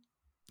don't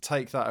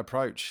take that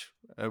approach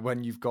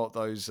when you've got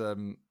those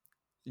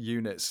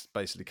units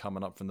basically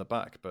coming up from the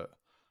back. But,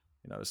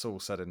 it's all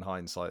said in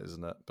hindsight,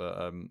 isn't it?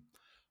 But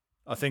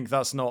I think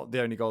that's not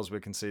the only goals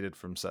we've conceded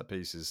from set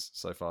pieces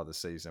so far this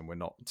season. We're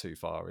not too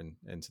far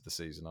into the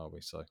season, are we?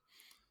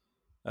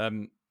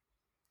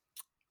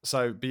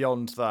 So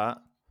beyond that,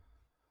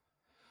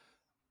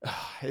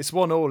 it's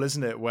 1-1,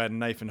 isn't it, when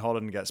Nathan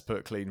Holland gets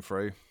put clean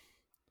through?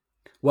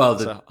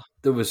 Well,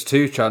 there was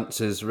two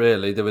chances,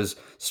 really. There was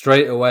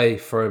straight away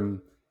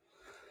from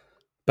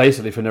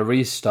a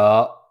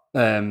restart.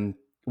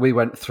 We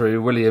went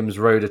through, Williams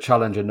rode a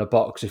challenge in the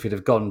box. If he'd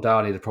have gone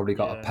down, he'd have probably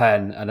got a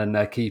pen. And then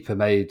their keeper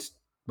made, it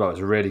was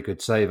a really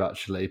good save,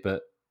 actually.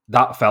 But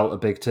that felt a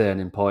big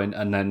turning point.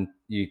 And then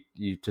you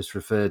just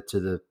referred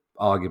to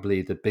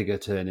arguably the bigger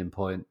turning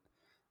point.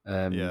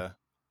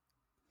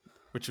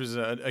 Which was,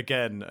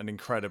 again, an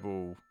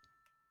incredible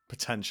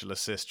potential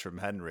assist from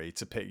Henry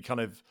to pick. He kind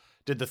of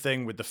did the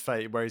thing with the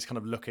fade where he's kind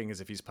of looking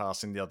as if he's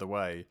passing the other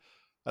way,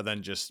 and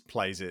then just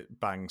plays it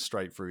bang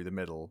straight through the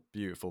middle.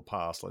 Beautiful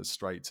pass, like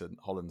straight to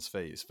Holland's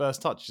feet. His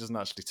first touch isn't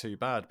actually too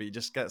bad, but he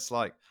just gets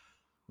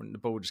when the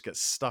ball just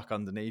gets stuck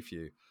underneath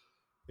you.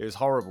 It was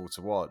horrible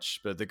to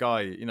watch, but the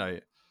guy,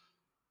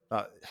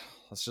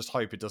 let's just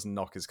hope it doesn't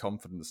knock his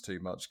confidence too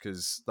much,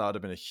 because that would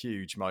have been a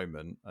huge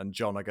moment. And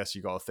John, I guess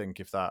you got to think,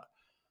 if that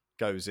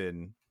goes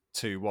in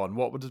 2-1,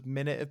 what would a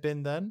minute have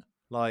been then?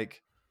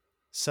 Like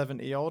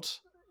 70 odd?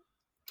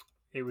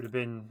 It would have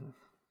been,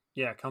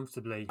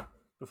 comfortably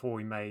before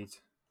we made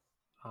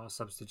our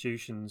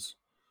substitutions.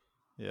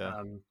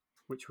 Yeah.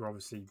 Which we'll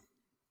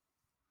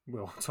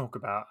talk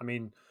about. I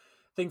mean,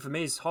 thing for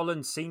me is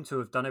Holland seemed to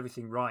have done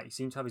everything right. He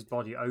seemed to have his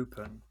body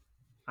open,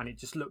 and it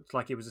just looked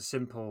like it was a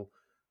simple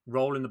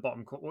roll in the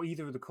bottom or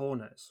either of the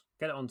corners,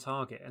 get it on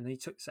target, and then he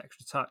took this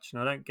extra touch,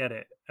 and I don't get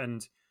it.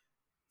 And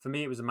for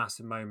me, it was a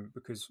massive moment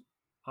because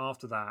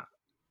after that,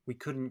 we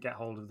couldn't get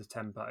hold of the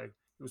tempo.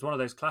 It was one of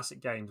those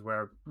classic games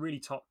where a really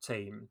top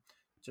team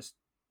just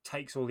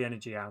takes all the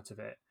energy out of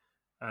it,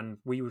 and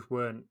we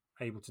weren't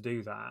able to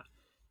do that.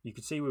 You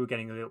could see we were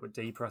getting a little bit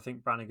deeper. I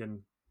think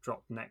Brannigan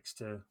dropped next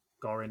to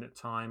Gorin at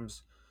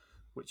times,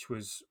 which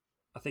was,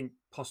 I think,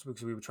 possible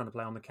because we were trying to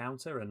play on the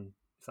counter, and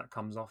if that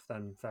comes off,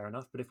 then fair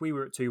enough. But if we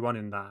were at 2-1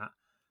 in that,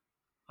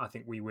 I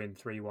think we win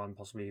 3-1,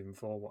 possibly even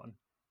 4-1.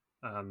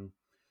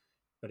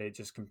 But it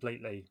just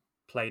completely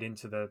played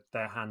into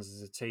their hands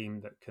as a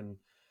team that can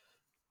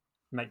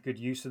make good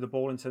use of the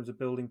ball in terms of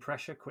building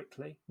pressure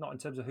quickly, not in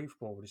terms of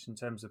hoofball, just in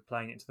terms of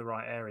playing it to the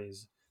right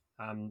areas.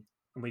 And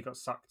we got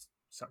sucked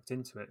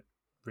into it,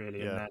 really.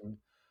 Yeah. And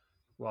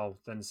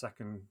then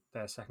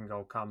their second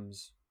goal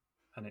comes,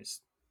 and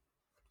it's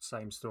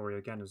same story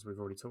again as we've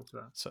already talked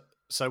about.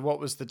 So what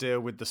was the deal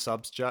with the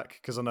subs, Jack?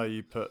 Because I know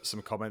you put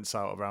some comments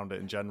out around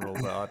it in general,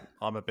 but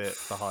I'm a bit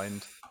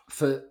behind.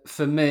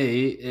 For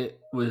me, it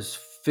was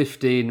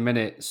 15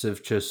 minutes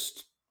of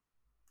just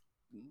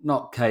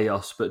not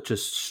chaos, but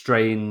just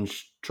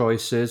strange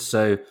choices.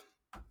 So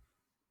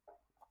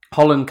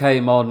Holland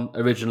came on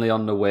originally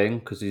on the wing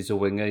because he's a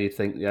winger. You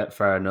think, yeah,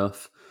 fair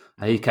enough.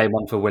 He came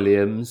on for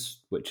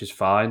Williams, which is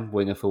fine,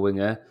 winger for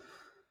winger.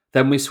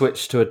 Then we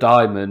switched to a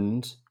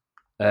diamond,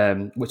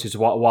 which is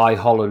why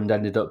Holland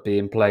ended up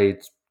being played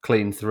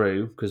clean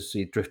through because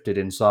he drifted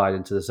inside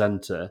into the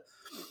centre.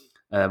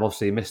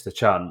 Obviously, he missed the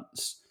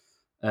chance.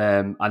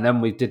 And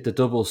then we did the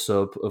double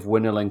sub of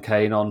Winnall and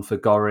Kane on for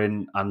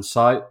Gorin and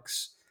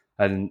Sykes.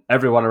 And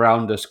everyone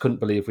around us couldn't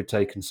believe we'd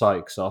taken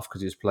Sykes off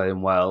because he was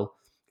playing well.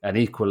 And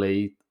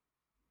equally,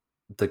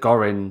 the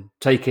Gorin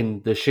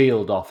taking the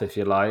shield off, if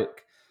you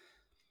like,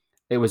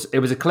 it was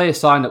a clear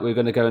sign that we were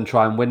going to go and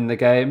try and win the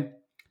game.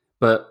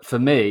 But for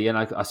me, and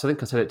I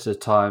think I said it to the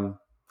time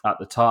at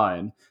the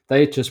time,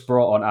 they had just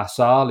brought on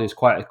Assal, who's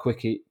quite a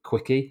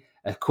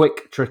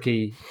quick,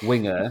 tricky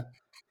winger.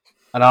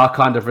 And our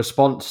kind of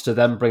response to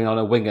them bringing on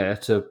a winger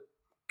to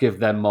give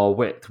them more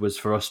width was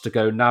for us to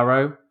go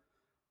narrow.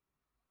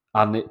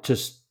 And it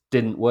just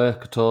didn't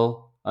work at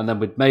all. And then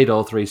we'd made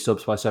all three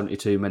subs by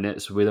 72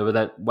 minutes. We went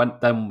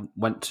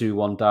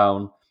 2-1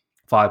 down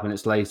 5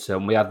 minutes later,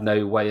 and we had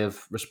no way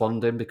of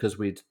responding because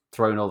we'd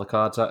thrown all the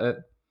cards at it.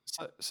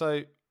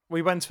 So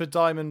we went to a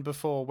diamond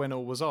before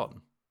Winnall was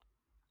on?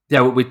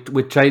 Yeah,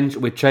 we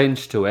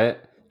changed to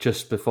it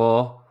just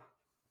before.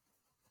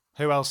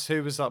 Who else?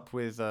 Who was up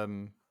with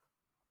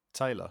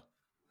Taylor?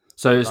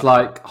 So it's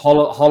like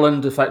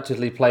Holland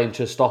effectively playing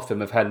just off him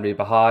with Henry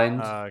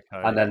behind,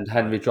 and then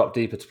Henry dropped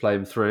deeper to play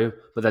him through.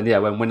 But then,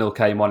 when Winnall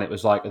came on, it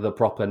was like the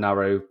proper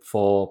narrow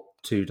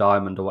 4-2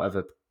 diamond or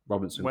whatever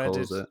Robinson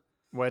calls it.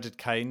 Where did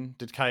Kane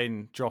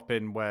drop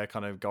in where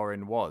kind of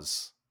Gorin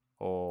was?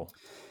 Or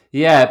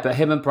yeah, but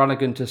him and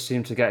Brannigan just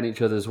seemed to get in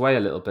each other's way a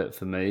little bit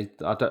for me.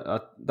 As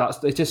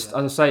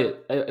I say,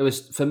 it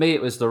was for me.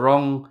 It was the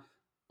wrong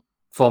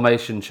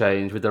formation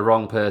change with the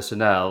wrong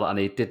personnel, and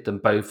he did them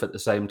both at the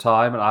same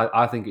time, and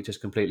I think it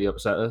just completely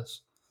upset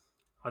us.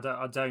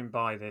 I don't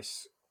buy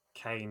this.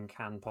 Kane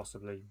can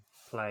possibly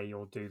play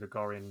or do the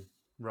Gorin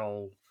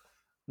role,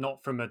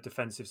 not from a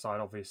defensive side,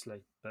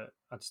 obviously, but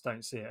I just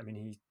don't see it. I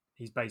mean,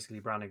 he's basically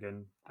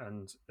Brannigan,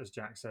 and as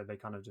Jack said, they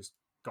kind of just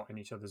got in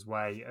each other's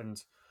way,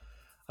 and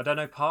I don't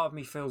know. Part of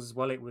me feels as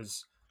well it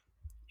was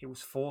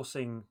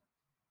forcing.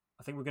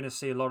 I think we're going to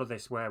see a lot of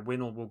this where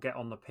Winnall will get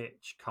on the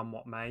pitch come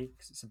what may,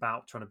 because it's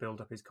about trying to build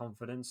up his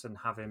confidence and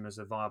have him as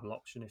a viable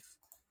option if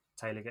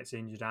Taylor gets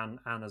injured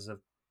and as a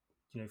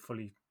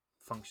fully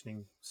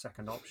functioning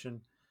second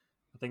option.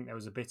 I think there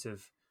was a bit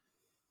of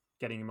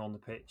getting him on the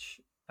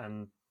pitch,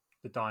 and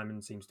the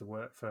diamond seems to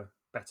work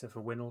better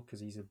for Winnall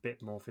because he's a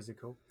bit more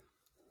physical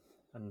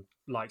and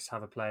likes to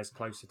have players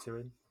closer to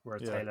him,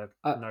 whereas Taylor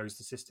knows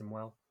the system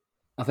well.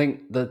 I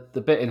think the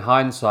bit in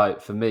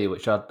hindsight for me,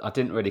 which I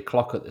didn't really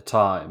clock at the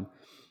time,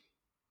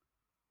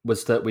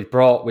 was that we'd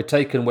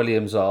taken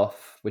Williams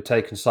off, we'd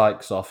taken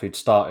Sykes off, who'd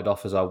started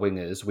off as our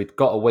wingers. We'd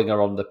got a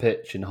winger on the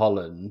pitch in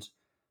Holland,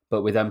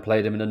 but we then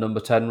played him in a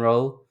number 10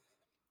 role.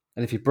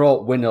 And if you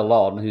brought Winnall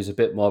on, who's a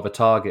bit more of a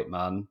target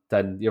man,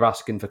 then you're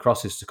asking for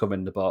crosses to come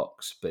in the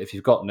box. But if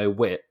you've got no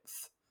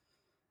width,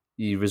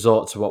 you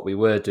resort to what we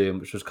were doing,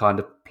 which was kind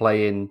of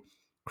playing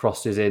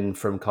crosses in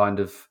from kind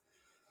of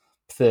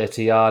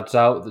 30 yards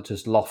out that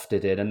just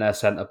lofted in, and their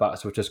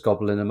centre-backs were just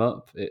gobbling them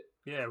up.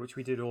 Which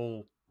we did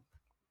all.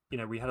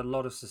 We had a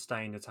lot of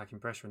sustained attacking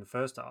pressure in the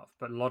first half,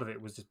 but a lot of it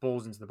was just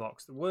balls into the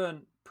box that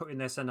weren't putting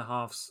their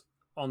centre-halves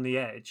on the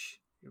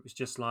edge. It was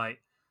just like,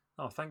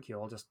 oh, thank you,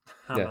 I'll just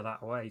hammer that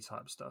away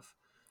type stuff.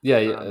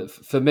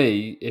 For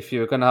me, if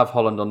you were going to have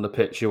Holland on the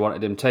pitch, you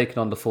wanted him taking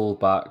on the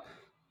full-back,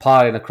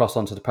 piling across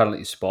onto the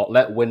penalty spot,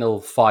 let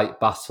Winnall fight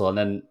battle, and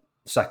then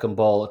second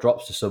ball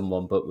drops to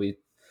someone. But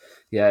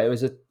it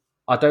was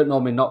I don't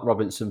normally knock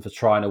Robinson for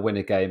trying to win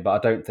a game, but I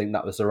don't think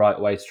that was the right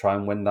way to try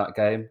and win that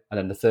game. And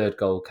then the third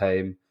goal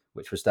came,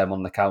 which was them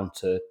on the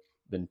counter,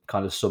 and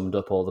kind of summed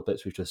up all the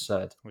bits we've just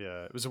said.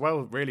 Yeah, it was a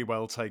really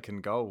well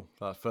taken goal.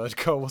 That third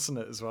goal, wasn't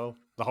it, as well?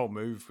 The whole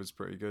move was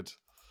pretty good.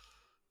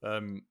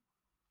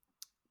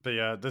 But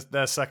yeah,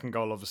 their second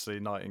goal, obviously,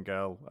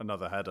 Nightingale,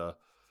 another header.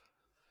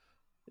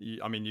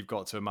 You've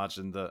got to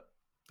imagine that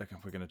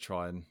we're going to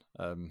try and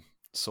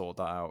sort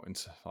that out.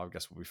 I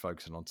guess we'll be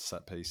focusing on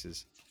set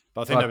pieces.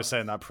 But I think they were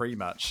saying that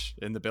pre-match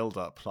in the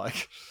build-up,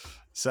 like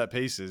set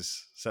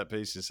pieces, and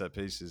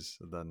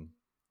then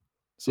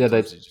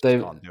sometimes you just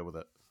can't deal with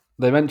it.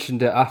 They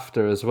mentioned it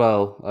after as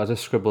well. I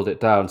just scribbled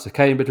it down. So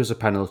Cambridge was a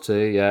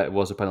penalty. Yeah, it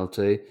was a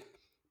penalty.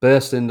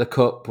 Bursting the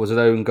cup was an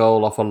own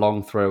goal off a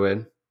long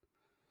throw-in.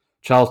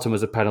 Charlton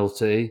was a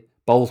penalty.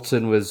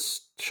 Bolton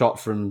was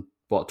shot from,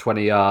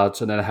 20 yards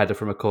and then a header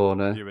from a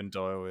corner. Ewan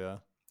Doyle, yeah.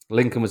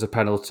 Lincoln was a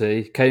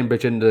penalty.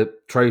 Cambridge in the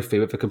trophy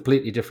with a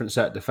completely different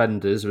set of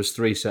defenders was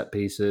 3 set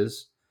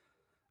pieces.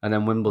 And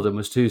then Wimbledon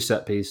was 2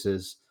 set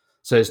pieces.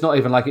 So it's not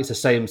even like it's the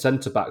same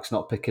centre-backs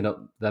not picking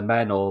up their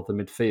men or the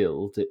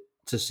midfield. It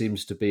just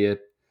seems to be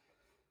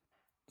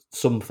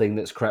something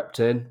that's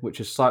crept in,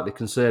 which is slightly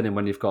concerning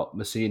when you've got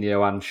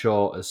Messinio and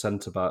Short as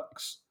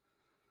centre-backs.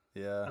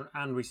 Yeah.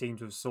 And we seem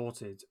to have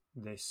sorted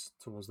this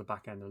towards the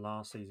back end of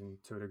last season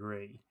to a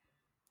degree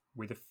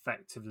with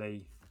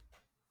effectively,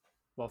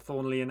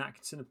 Thornley and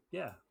Atkinson,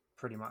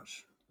 pretty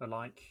much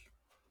alike.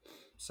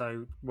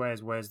 So why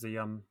is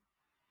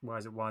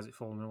it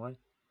falling away?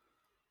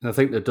 And I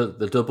think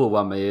the double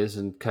whammy is,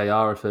 and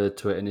KR referred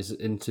to it in his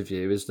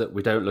interview, is that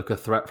we don't look a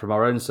threat from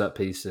our own set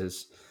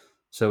pieces.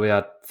 So we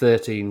had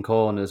 13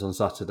 corners on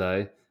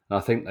Saturday, and I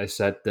think they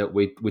said that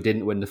we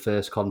didn't win the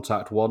first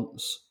contact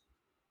once,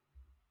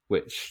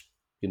 which,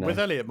 with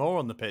Elliot Moore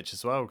on the pitch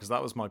as well, because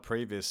that was my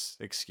previous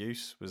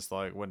excuse, was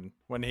like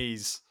when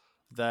he's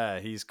there,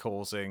 he's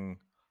causing,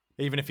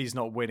 even if he's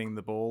not winning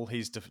the ball,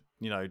 he's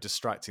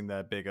distracting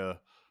their bigger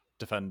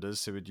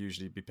defenders who would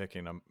usually be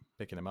picking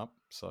him up.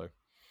 So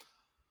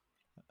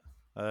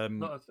I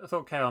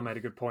thought KR made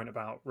a good point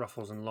about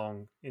Ruffles and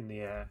Long in the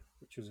air,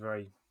 which was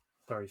very,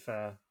 very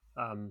fair.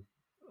 I've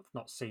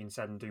not seen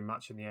Seddon do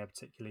much in the air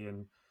particularly,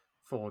 and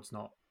Ford's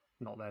not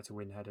there to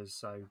win headers,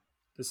 so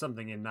there's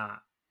something in that.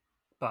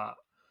 But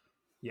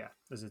yeah,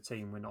 as a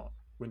team, we're not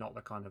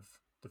the kind of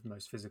the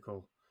most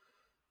physical.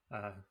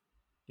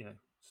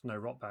 It's no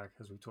rot bag,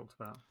 as we talked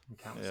about.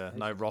 Yeah,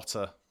 no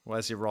rotter.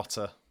 Where's your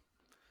rotter?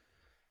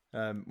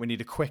 We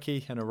need a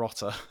quickie and a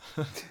rotter.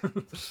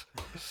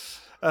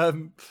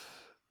 I'm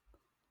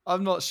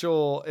not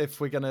sure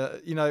if we're gonna.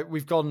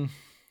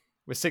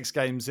 We're 6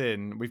 games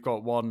in. We've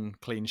got 1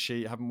 clean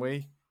sheet, haven't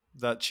we?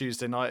 That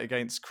Tuesday night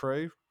against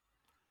Crewe.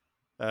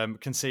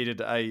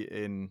 Conceded 8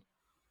 in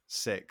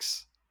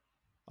 6.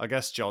 I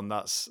guess, John,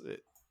 that's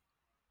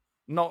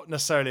not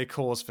necessarily a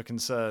cause for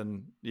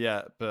concern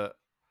yet, but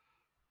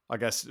I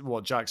guess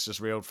what Jack's just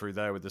reeled through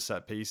there with the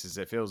set pieces,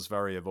 it feels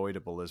very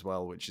avoidable as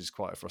well, which is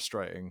quite a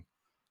frustrating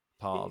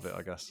part of it,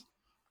 I guess.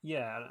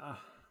 Yeah,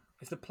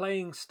 if the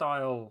playing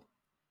style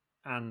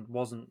and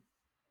wasn't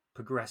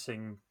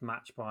progressing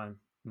match by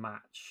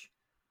match,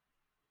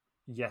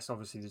 yes,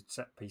 obviously the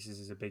set pieces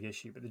is a big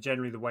issue, but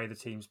generally the way the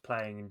team's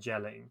playing and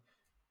gelling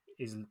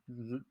is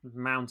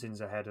mountains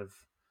ahead of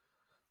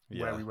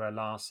where we were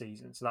last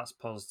season. So that's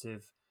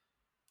positive.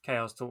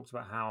 Chaos talked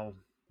about how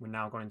we're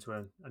now going into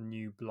a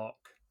new block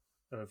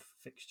of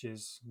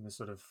fixtures and the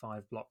sort of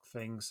 5-block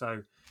thing.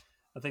 So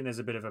I think there's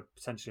a bit of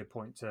potentially a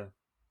point to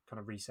kind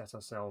of reset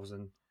ourselves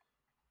and,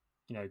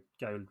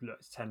 go look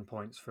 10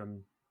 points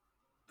from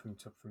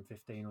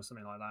 15 or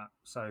something like that.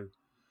 So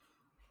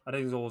I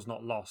think it's always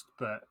not lost,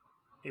 but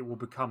it will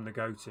become the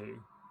go-to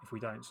if we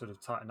don't sort of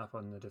tighten up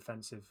on the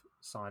defensive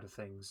side of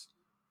things.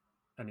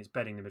 And it's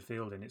bedding the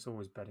midfield in. It's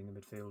always bedding the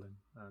midfield in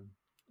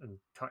and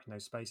cutting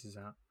those spaces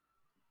out.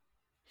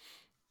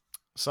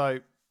 So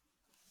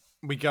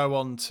we go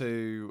on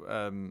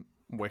to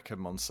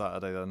Wickham on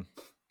Saturday then.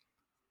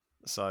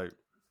 So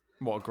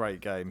what a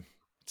great game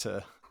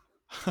to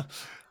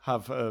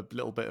have a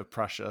little bit of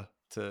pressure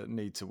to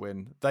need to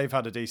win. They've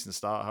had a decent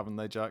start, haven't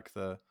they, Jack?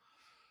 They're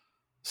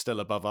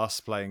still above us,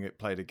 played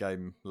a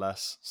game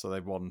less. So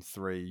they've won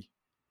 3,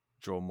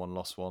 drawn 1,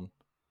 lost 1.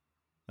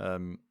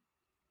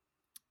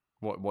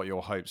 What are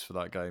your hopes for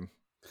that game?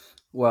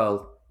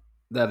 Well,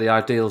 they're the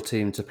ideal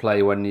team to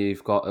play when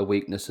you've got a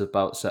weakness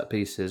about set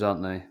pieces,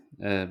 aren't they?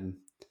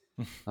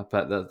 I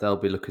bet that they'll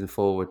be looking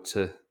forward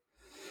to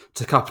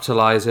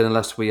capitalising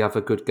unless we have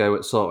a good go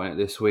at sorting it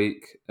this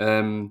week.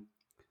 I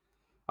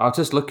was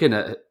just looking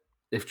at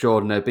if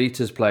Jordan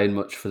Obita's playing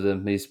much for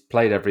them. He's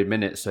played every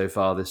minute so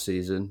far this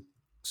season,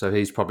 so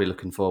he's probably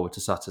looking forward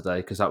to Saturday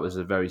because that was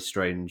a very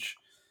strange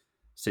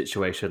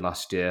situation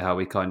last year, how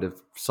we kind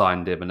of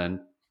signed him and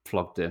then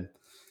flogged him.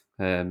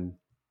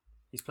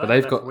 He's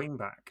playing left wing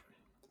back,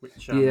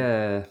 which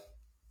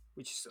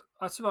is,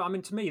 I suppose, I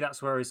mean, to me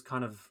that's where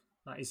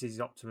that is his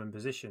optimum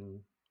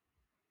position.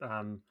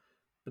 But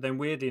then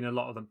weirdly, in a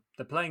lot of them,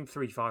 they're playing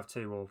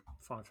 3-5-2 or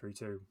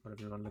 5-3-2,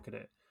 whatever you want to look at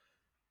it.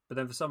 But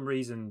then for some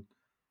reason,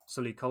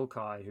 Sully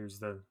Kolkai, who's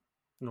the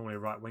normally a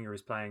right winger,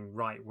 is playing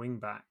right wing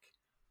back.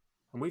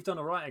 And we've done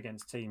all right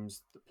against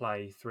teams that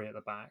play 3 at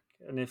the back.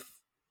 And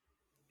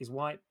is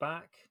White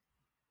back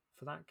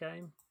for that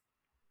game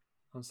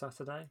on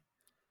Saturday?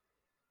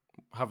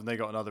 Haven't they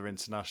got another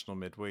international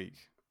midweek?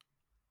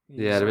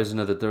 Yeah, there is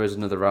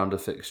another round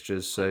of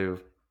fixtures, so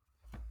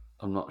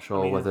I'm not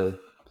sure whether.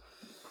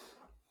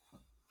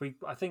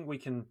 I think we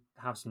can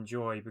have some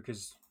joy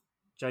because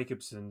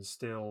Jacobson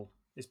still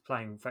is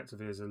playing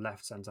effectively as a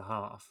left centre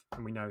half,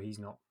 and we know he's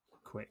not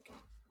quick.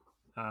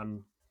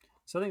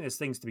 So I think there's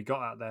things to be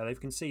got out there. They've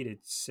conceded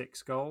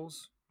 6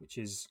 goals, which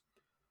is,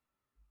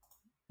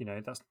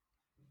 that's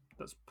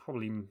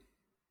probably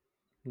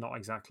not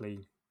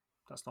exactly,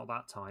 that's not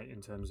that tight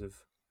in terms of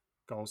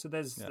goals. So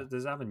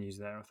there's avenues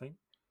there, I think.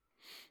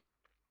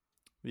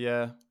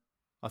 Yeah,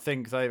 I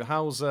think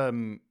how's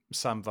Sam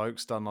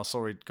Vokes done? I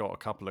saw he'd got a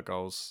couple of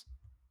goals.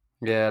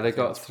 Yeah, they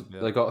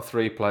got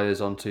 3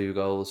 players on 2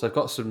 goals. They've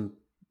got some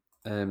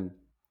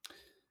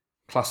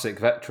classic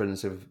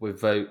veterans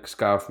with Vokes,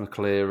 Gareth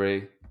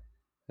McCleary,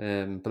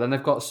 but then they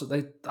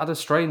had a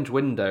strange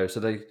window. So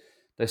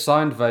they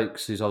signed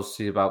Vokes, who's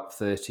obviously about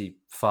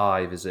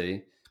 35, is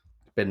he?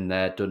 Been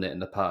there, done it in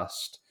the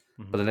past.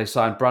 Mm-hmm. But then they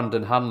signed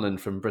Brandon Hanlon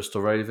from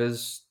Bristol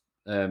Rovers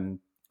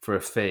for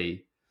a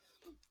fee.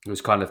 It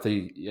was kind of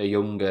a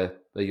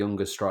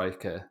younger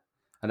striker.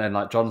 And then,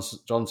 like John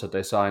said,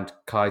 they signed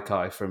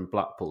Kai from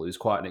Blackpool, who's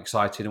quite an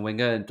exciting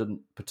winger and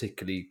doesn't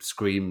particularly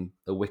scream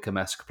a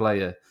Wickham-esque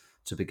player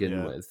to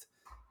begin with.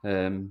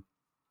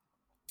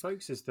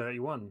 Vokes is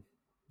 31.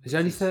 He's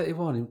only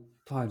 31.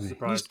 He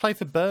used to play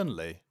for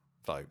Burnley,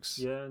 Vokes.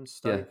 Yeah, and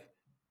Stoke.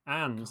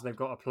 Yeah. And they've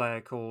got a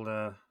player called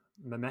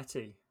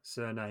Mehmeti,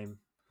 surname.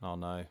 Oh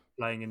no,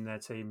 playing in their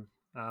team.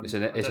 It's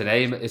an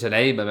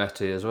A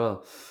Mehmeti as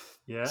well.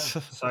 Yeah,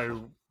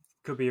 so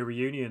could be a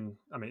reunion.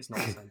 I mean, it's not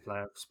the same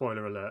player.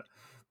 Spoiler alert.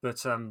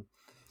 But the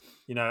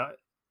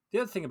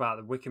other thing about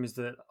the Wickham is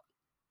that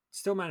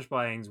still managed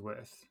by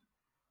Ainsworth,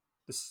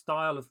 the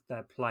style of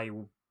their play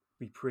will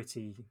be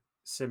pretty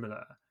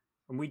similar,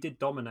 and we did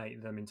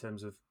dominate them in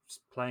terms of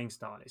playing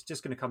style. It's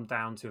just going to come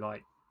down to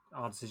like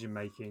our decision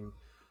making.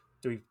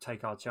 Do we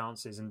take our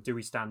chances, and do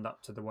we stand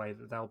up to the way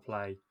that they'll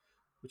play,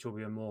 which will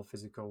be a more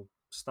physical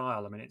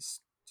style? I mean,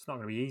 it's not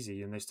going to be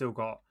easy, and they've still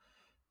got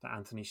that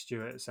Anthony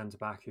Stewart at centre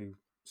back who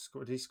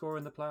scored. Did he score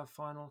in the playoff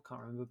final? I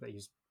can't remember, but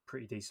he's a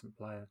pretty decent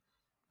player.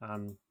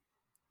 But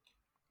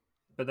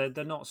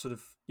they're not sort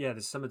of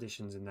there's some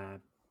additions in there,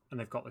 and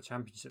they've got the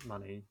championship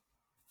money.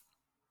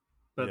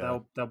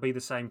 But they'll be the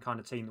same kind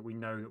of team that we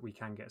know that we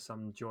can get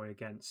some joy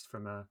against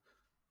from a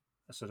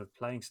sort of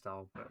playing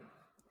style, but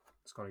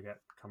it's got to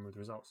come with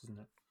results, isn't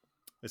it?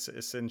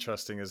 It's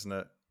interesting, isn't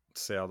it,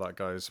 to see how that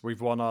goes.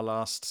 We've won our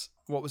last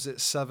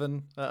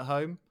 7 at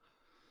home.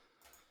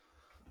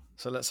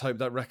 So let's hope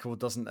that record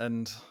doesn't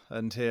end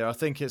here. I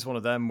think it's one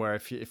of them where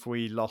if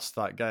we lost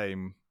that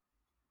game,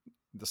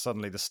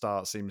 suddenly the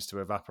start seems to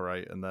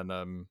evaporate, and then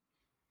I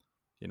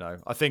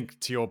think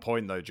to your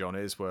point though, John,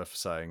 it is worth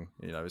saying,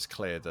 it's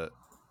clear that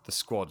the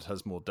squad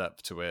has more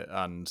depth to it,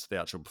 and the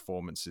actual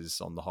performances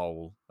on the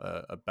whole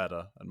are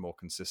better and more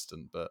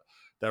consistent. But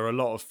there are a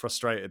lot of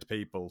frustrated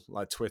people.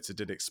 Like Twitter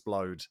did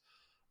explode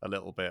a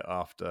little bit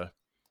after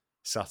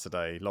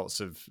Saturday. Lots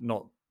of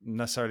not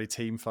necessarily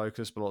team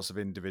focus, but lots of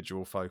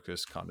individual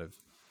focus kind of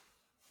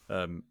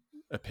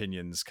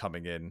opinions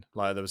coming in.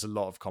 Like there was a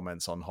lot of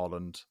comments on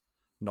Holland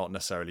not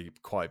necessarily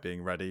quite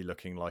being ready,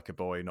 looking like a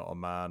boy, not a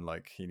man,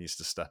 like he needs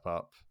to step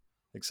up,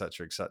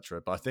 etc., etc.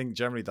 But I think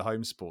generally the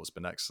home support's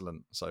been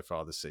excellent so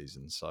far this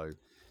season. So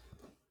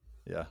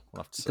yeah,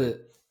 we'll have to see.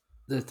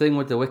 The thing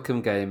with the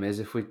Wickham game is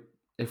if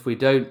we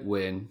don't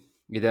win,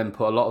 you then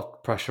put a lot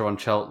of pressure on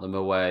Cheltenham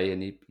away,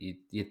 and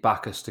you'd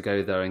back us to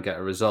go there and get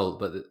a result.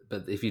 But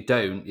if you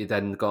don't, you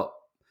then got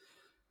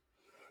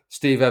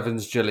Steve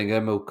Evans,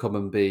 Gillingham will come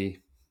and be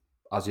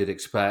as you'd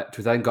expect.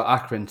 We then got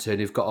Accrington,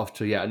 who've got off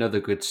to yet another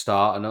good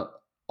start, and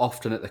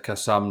often at the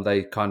Kassam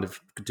they kind of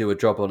do a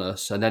job on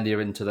us, and then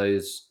you're into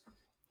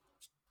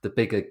the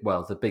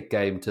big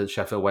game to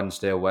Sheffield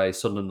Wednesday away.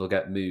 Sunderland will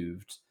get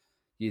moved.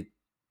 You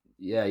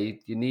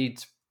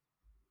need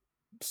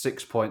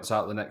 6 points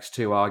out of the next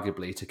 2,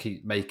 arguably, to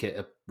make it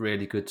a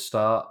really good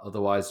start.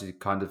 Otherwise, you're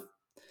kind of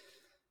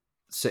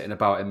sitting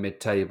about in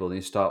mid-table and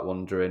you start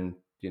wondering,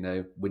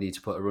 we need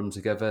to put a run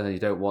together, and you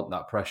don't want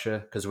that pressure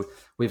because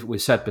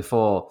we've said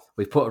before,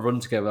 we've put a run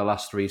together the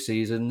last 3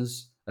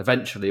 seasons.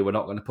 Eventually, we're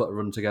not going to put a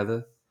run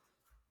together.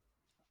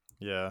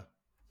 Yeah.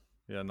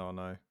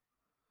 No.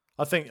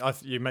 I think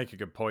you make a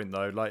good point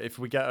though. Like if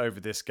we get over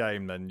this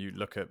game, then you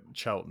look at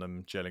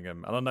Cheltenham,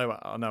 Gillingham, and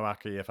I know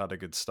Aki have had a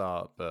good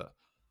start, but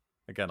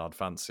again, I'd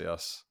fancy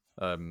us.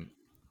 I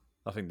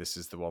think this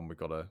is the one we've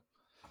got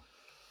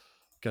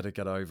to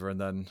get over,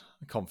 and then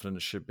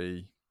confidence should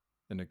be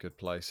in a good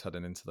place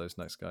heading into those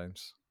next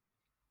games.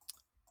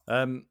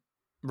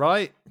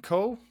 Right,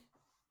 cool.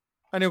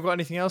 Anyone got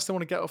anything else they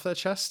want to get off their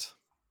chest?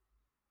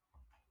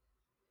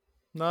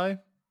 No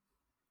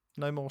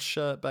more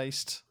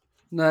shirt-based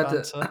No,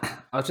 banter?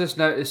 I just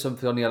noticed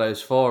something on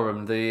Yellow's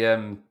forum.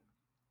 The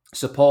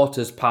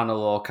supporters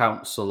panel or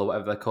council or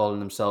whatever they're calling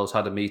themselves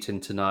had a meeting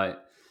tonight,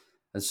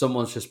 and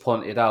someone's just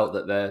pointed out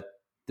that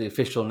the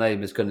official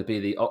name is going to be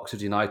the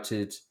Oxford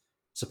United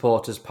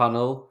supporters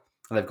panel,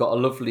 and they've got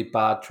a lovely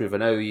badge with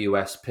an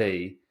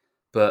OUSP,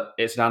 but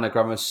it's an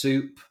anagram of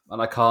soup,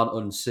 and I can't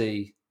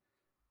unsee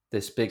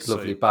this big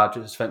lovely Soup. badge.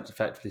 It's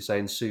effectively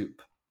saying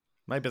soup.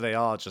 Maybe they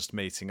are just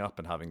meeting up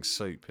and having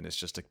soup, and it's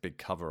just a big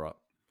cover-up.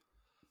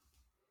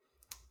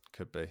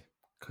 Could be.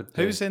 Could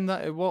be. Who's in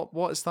that?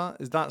 What is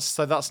that?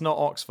 So that's not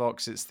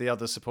Oxvox. It's the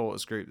other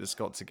supporters group that's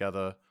got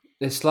together.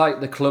 It's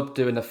like the club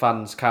doing a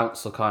fans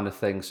council kind of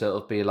thing. So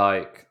it'll be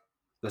like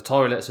the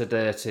toilets are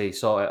dirty,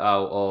 sort it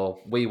out, or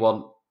we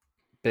want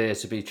beer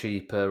to be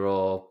cheaper,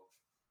 or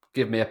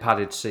give me a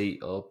padded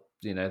seat, or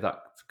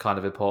that kind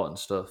of important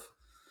stuff.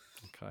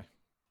 Okay,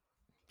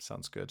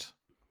 sounds good.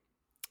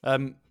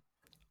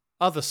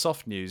 Other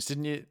soft news,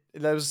 didn't you?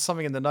 There was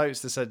something in the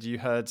notes that said you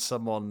heard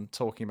someone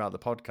talking about the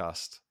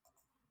podcast.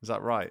 Is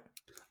that right?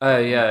 Oh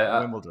yeah,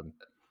 Wimbledon.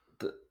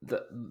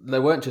 They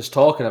weren't just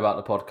talking about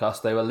the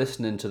podcast; they were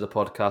listening to the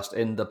podcast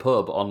in the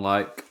pub on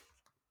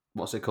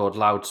what's it called,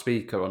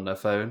 loudspeaker on their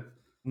phone.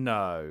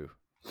 No.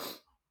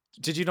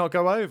 Did you not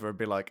go over and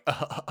be like, No,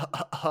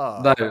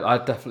 I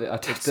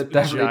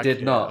definitely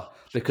did not,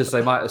 because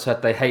they might have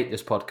said they hate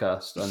this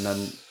podcast, and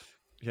then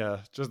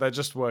they're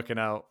just working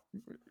out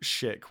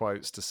shit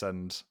quotes to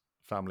send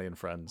family and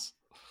friends.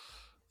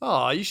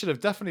 Oh, you should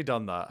have definitely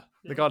done that.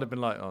 The guy'd have been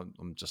like, "Oh,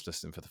 I'm just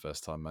listening for the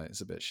first time, mate. It's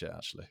a bit shit,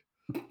 actually."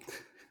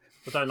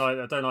 I don't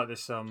like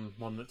this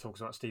one that talks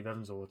about Steve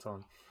Evans all the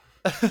time.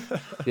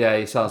 Yeah,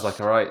 he sounds like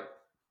a right.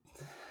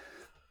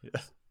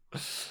 Yeah.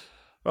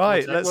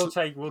 Right,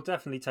 we'll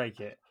definitely take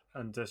it,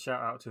 and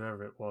shout out to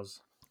whoever it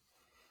was.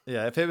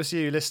 Yeah, if it was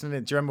you listening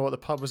in, do you remember what the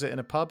pub was? It in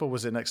a pub or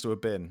was it next to a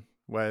bin?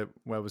 Where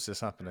was this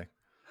happening?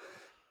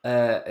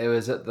 It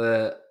was at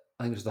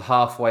I think it was the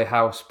Halfway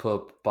House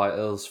pub by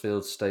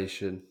Earlsfield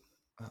Station.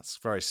 That's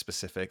very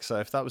specific. So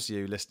if that was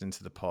you listening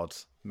to the pod,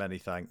 many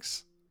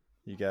thanks.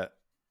 You get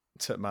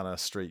Tutmana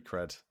street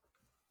cred.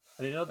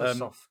 And in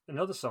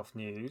other soft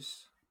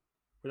news,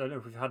 we don't know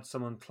if we've had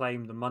someone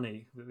claim the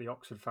money that the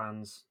Oxford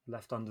fans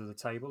left under the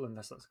table,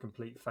 unless that's a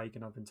complete fake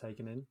and I've been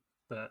taken in.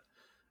 But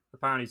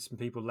apparently some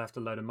people left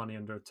a load of money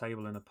under a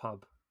table in a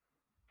pub.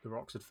 The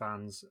Oxford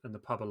fans, and the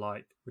pub are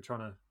like, we're trying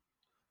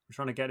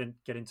to get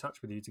in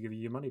touch with you to give you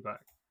your money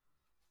back.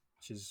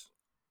 Which is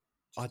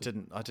I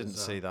didn't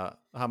see that.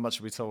 How much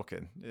are we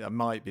talking? It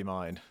might be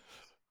mine.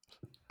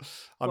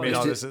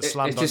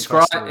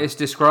 It's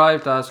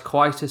described as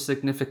quite a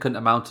significant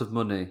amount of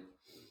money.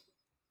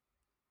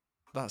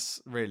 That's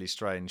really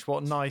strange.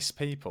 What nice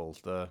people.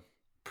 The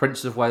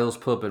Prince of Wales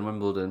pub in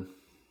Wimbledon.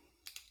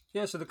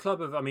 Yeah, so the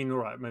club have,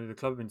 maybe the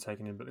club have been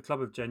taken in, but the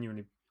club have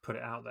genuinely put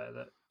it out there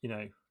that,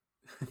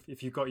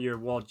 if you've got your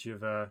wodge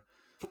of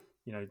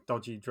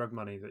dodgy drug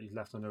money that you've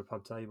left under a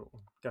pub table,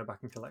 go back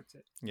and collect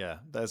it. Yeah,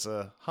 there's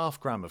a 0.5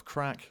 gram of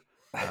crack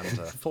and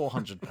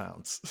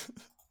 £400.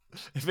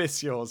 If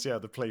it's yours,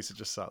 the police are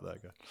just sat there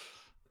going,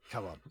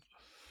 come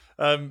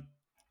on.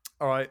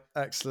 All right,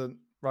 excellent.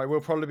 Right,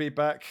 we'll probably be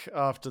back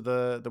after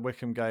the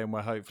Wycombe game,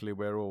 where hopefully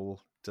we're all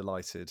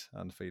delighted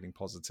and feeling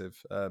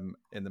positive.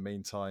 In the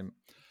meantime,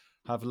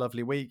 have a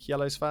lovely week,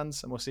 Yellows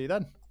fans, and we'll see you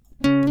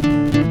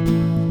then.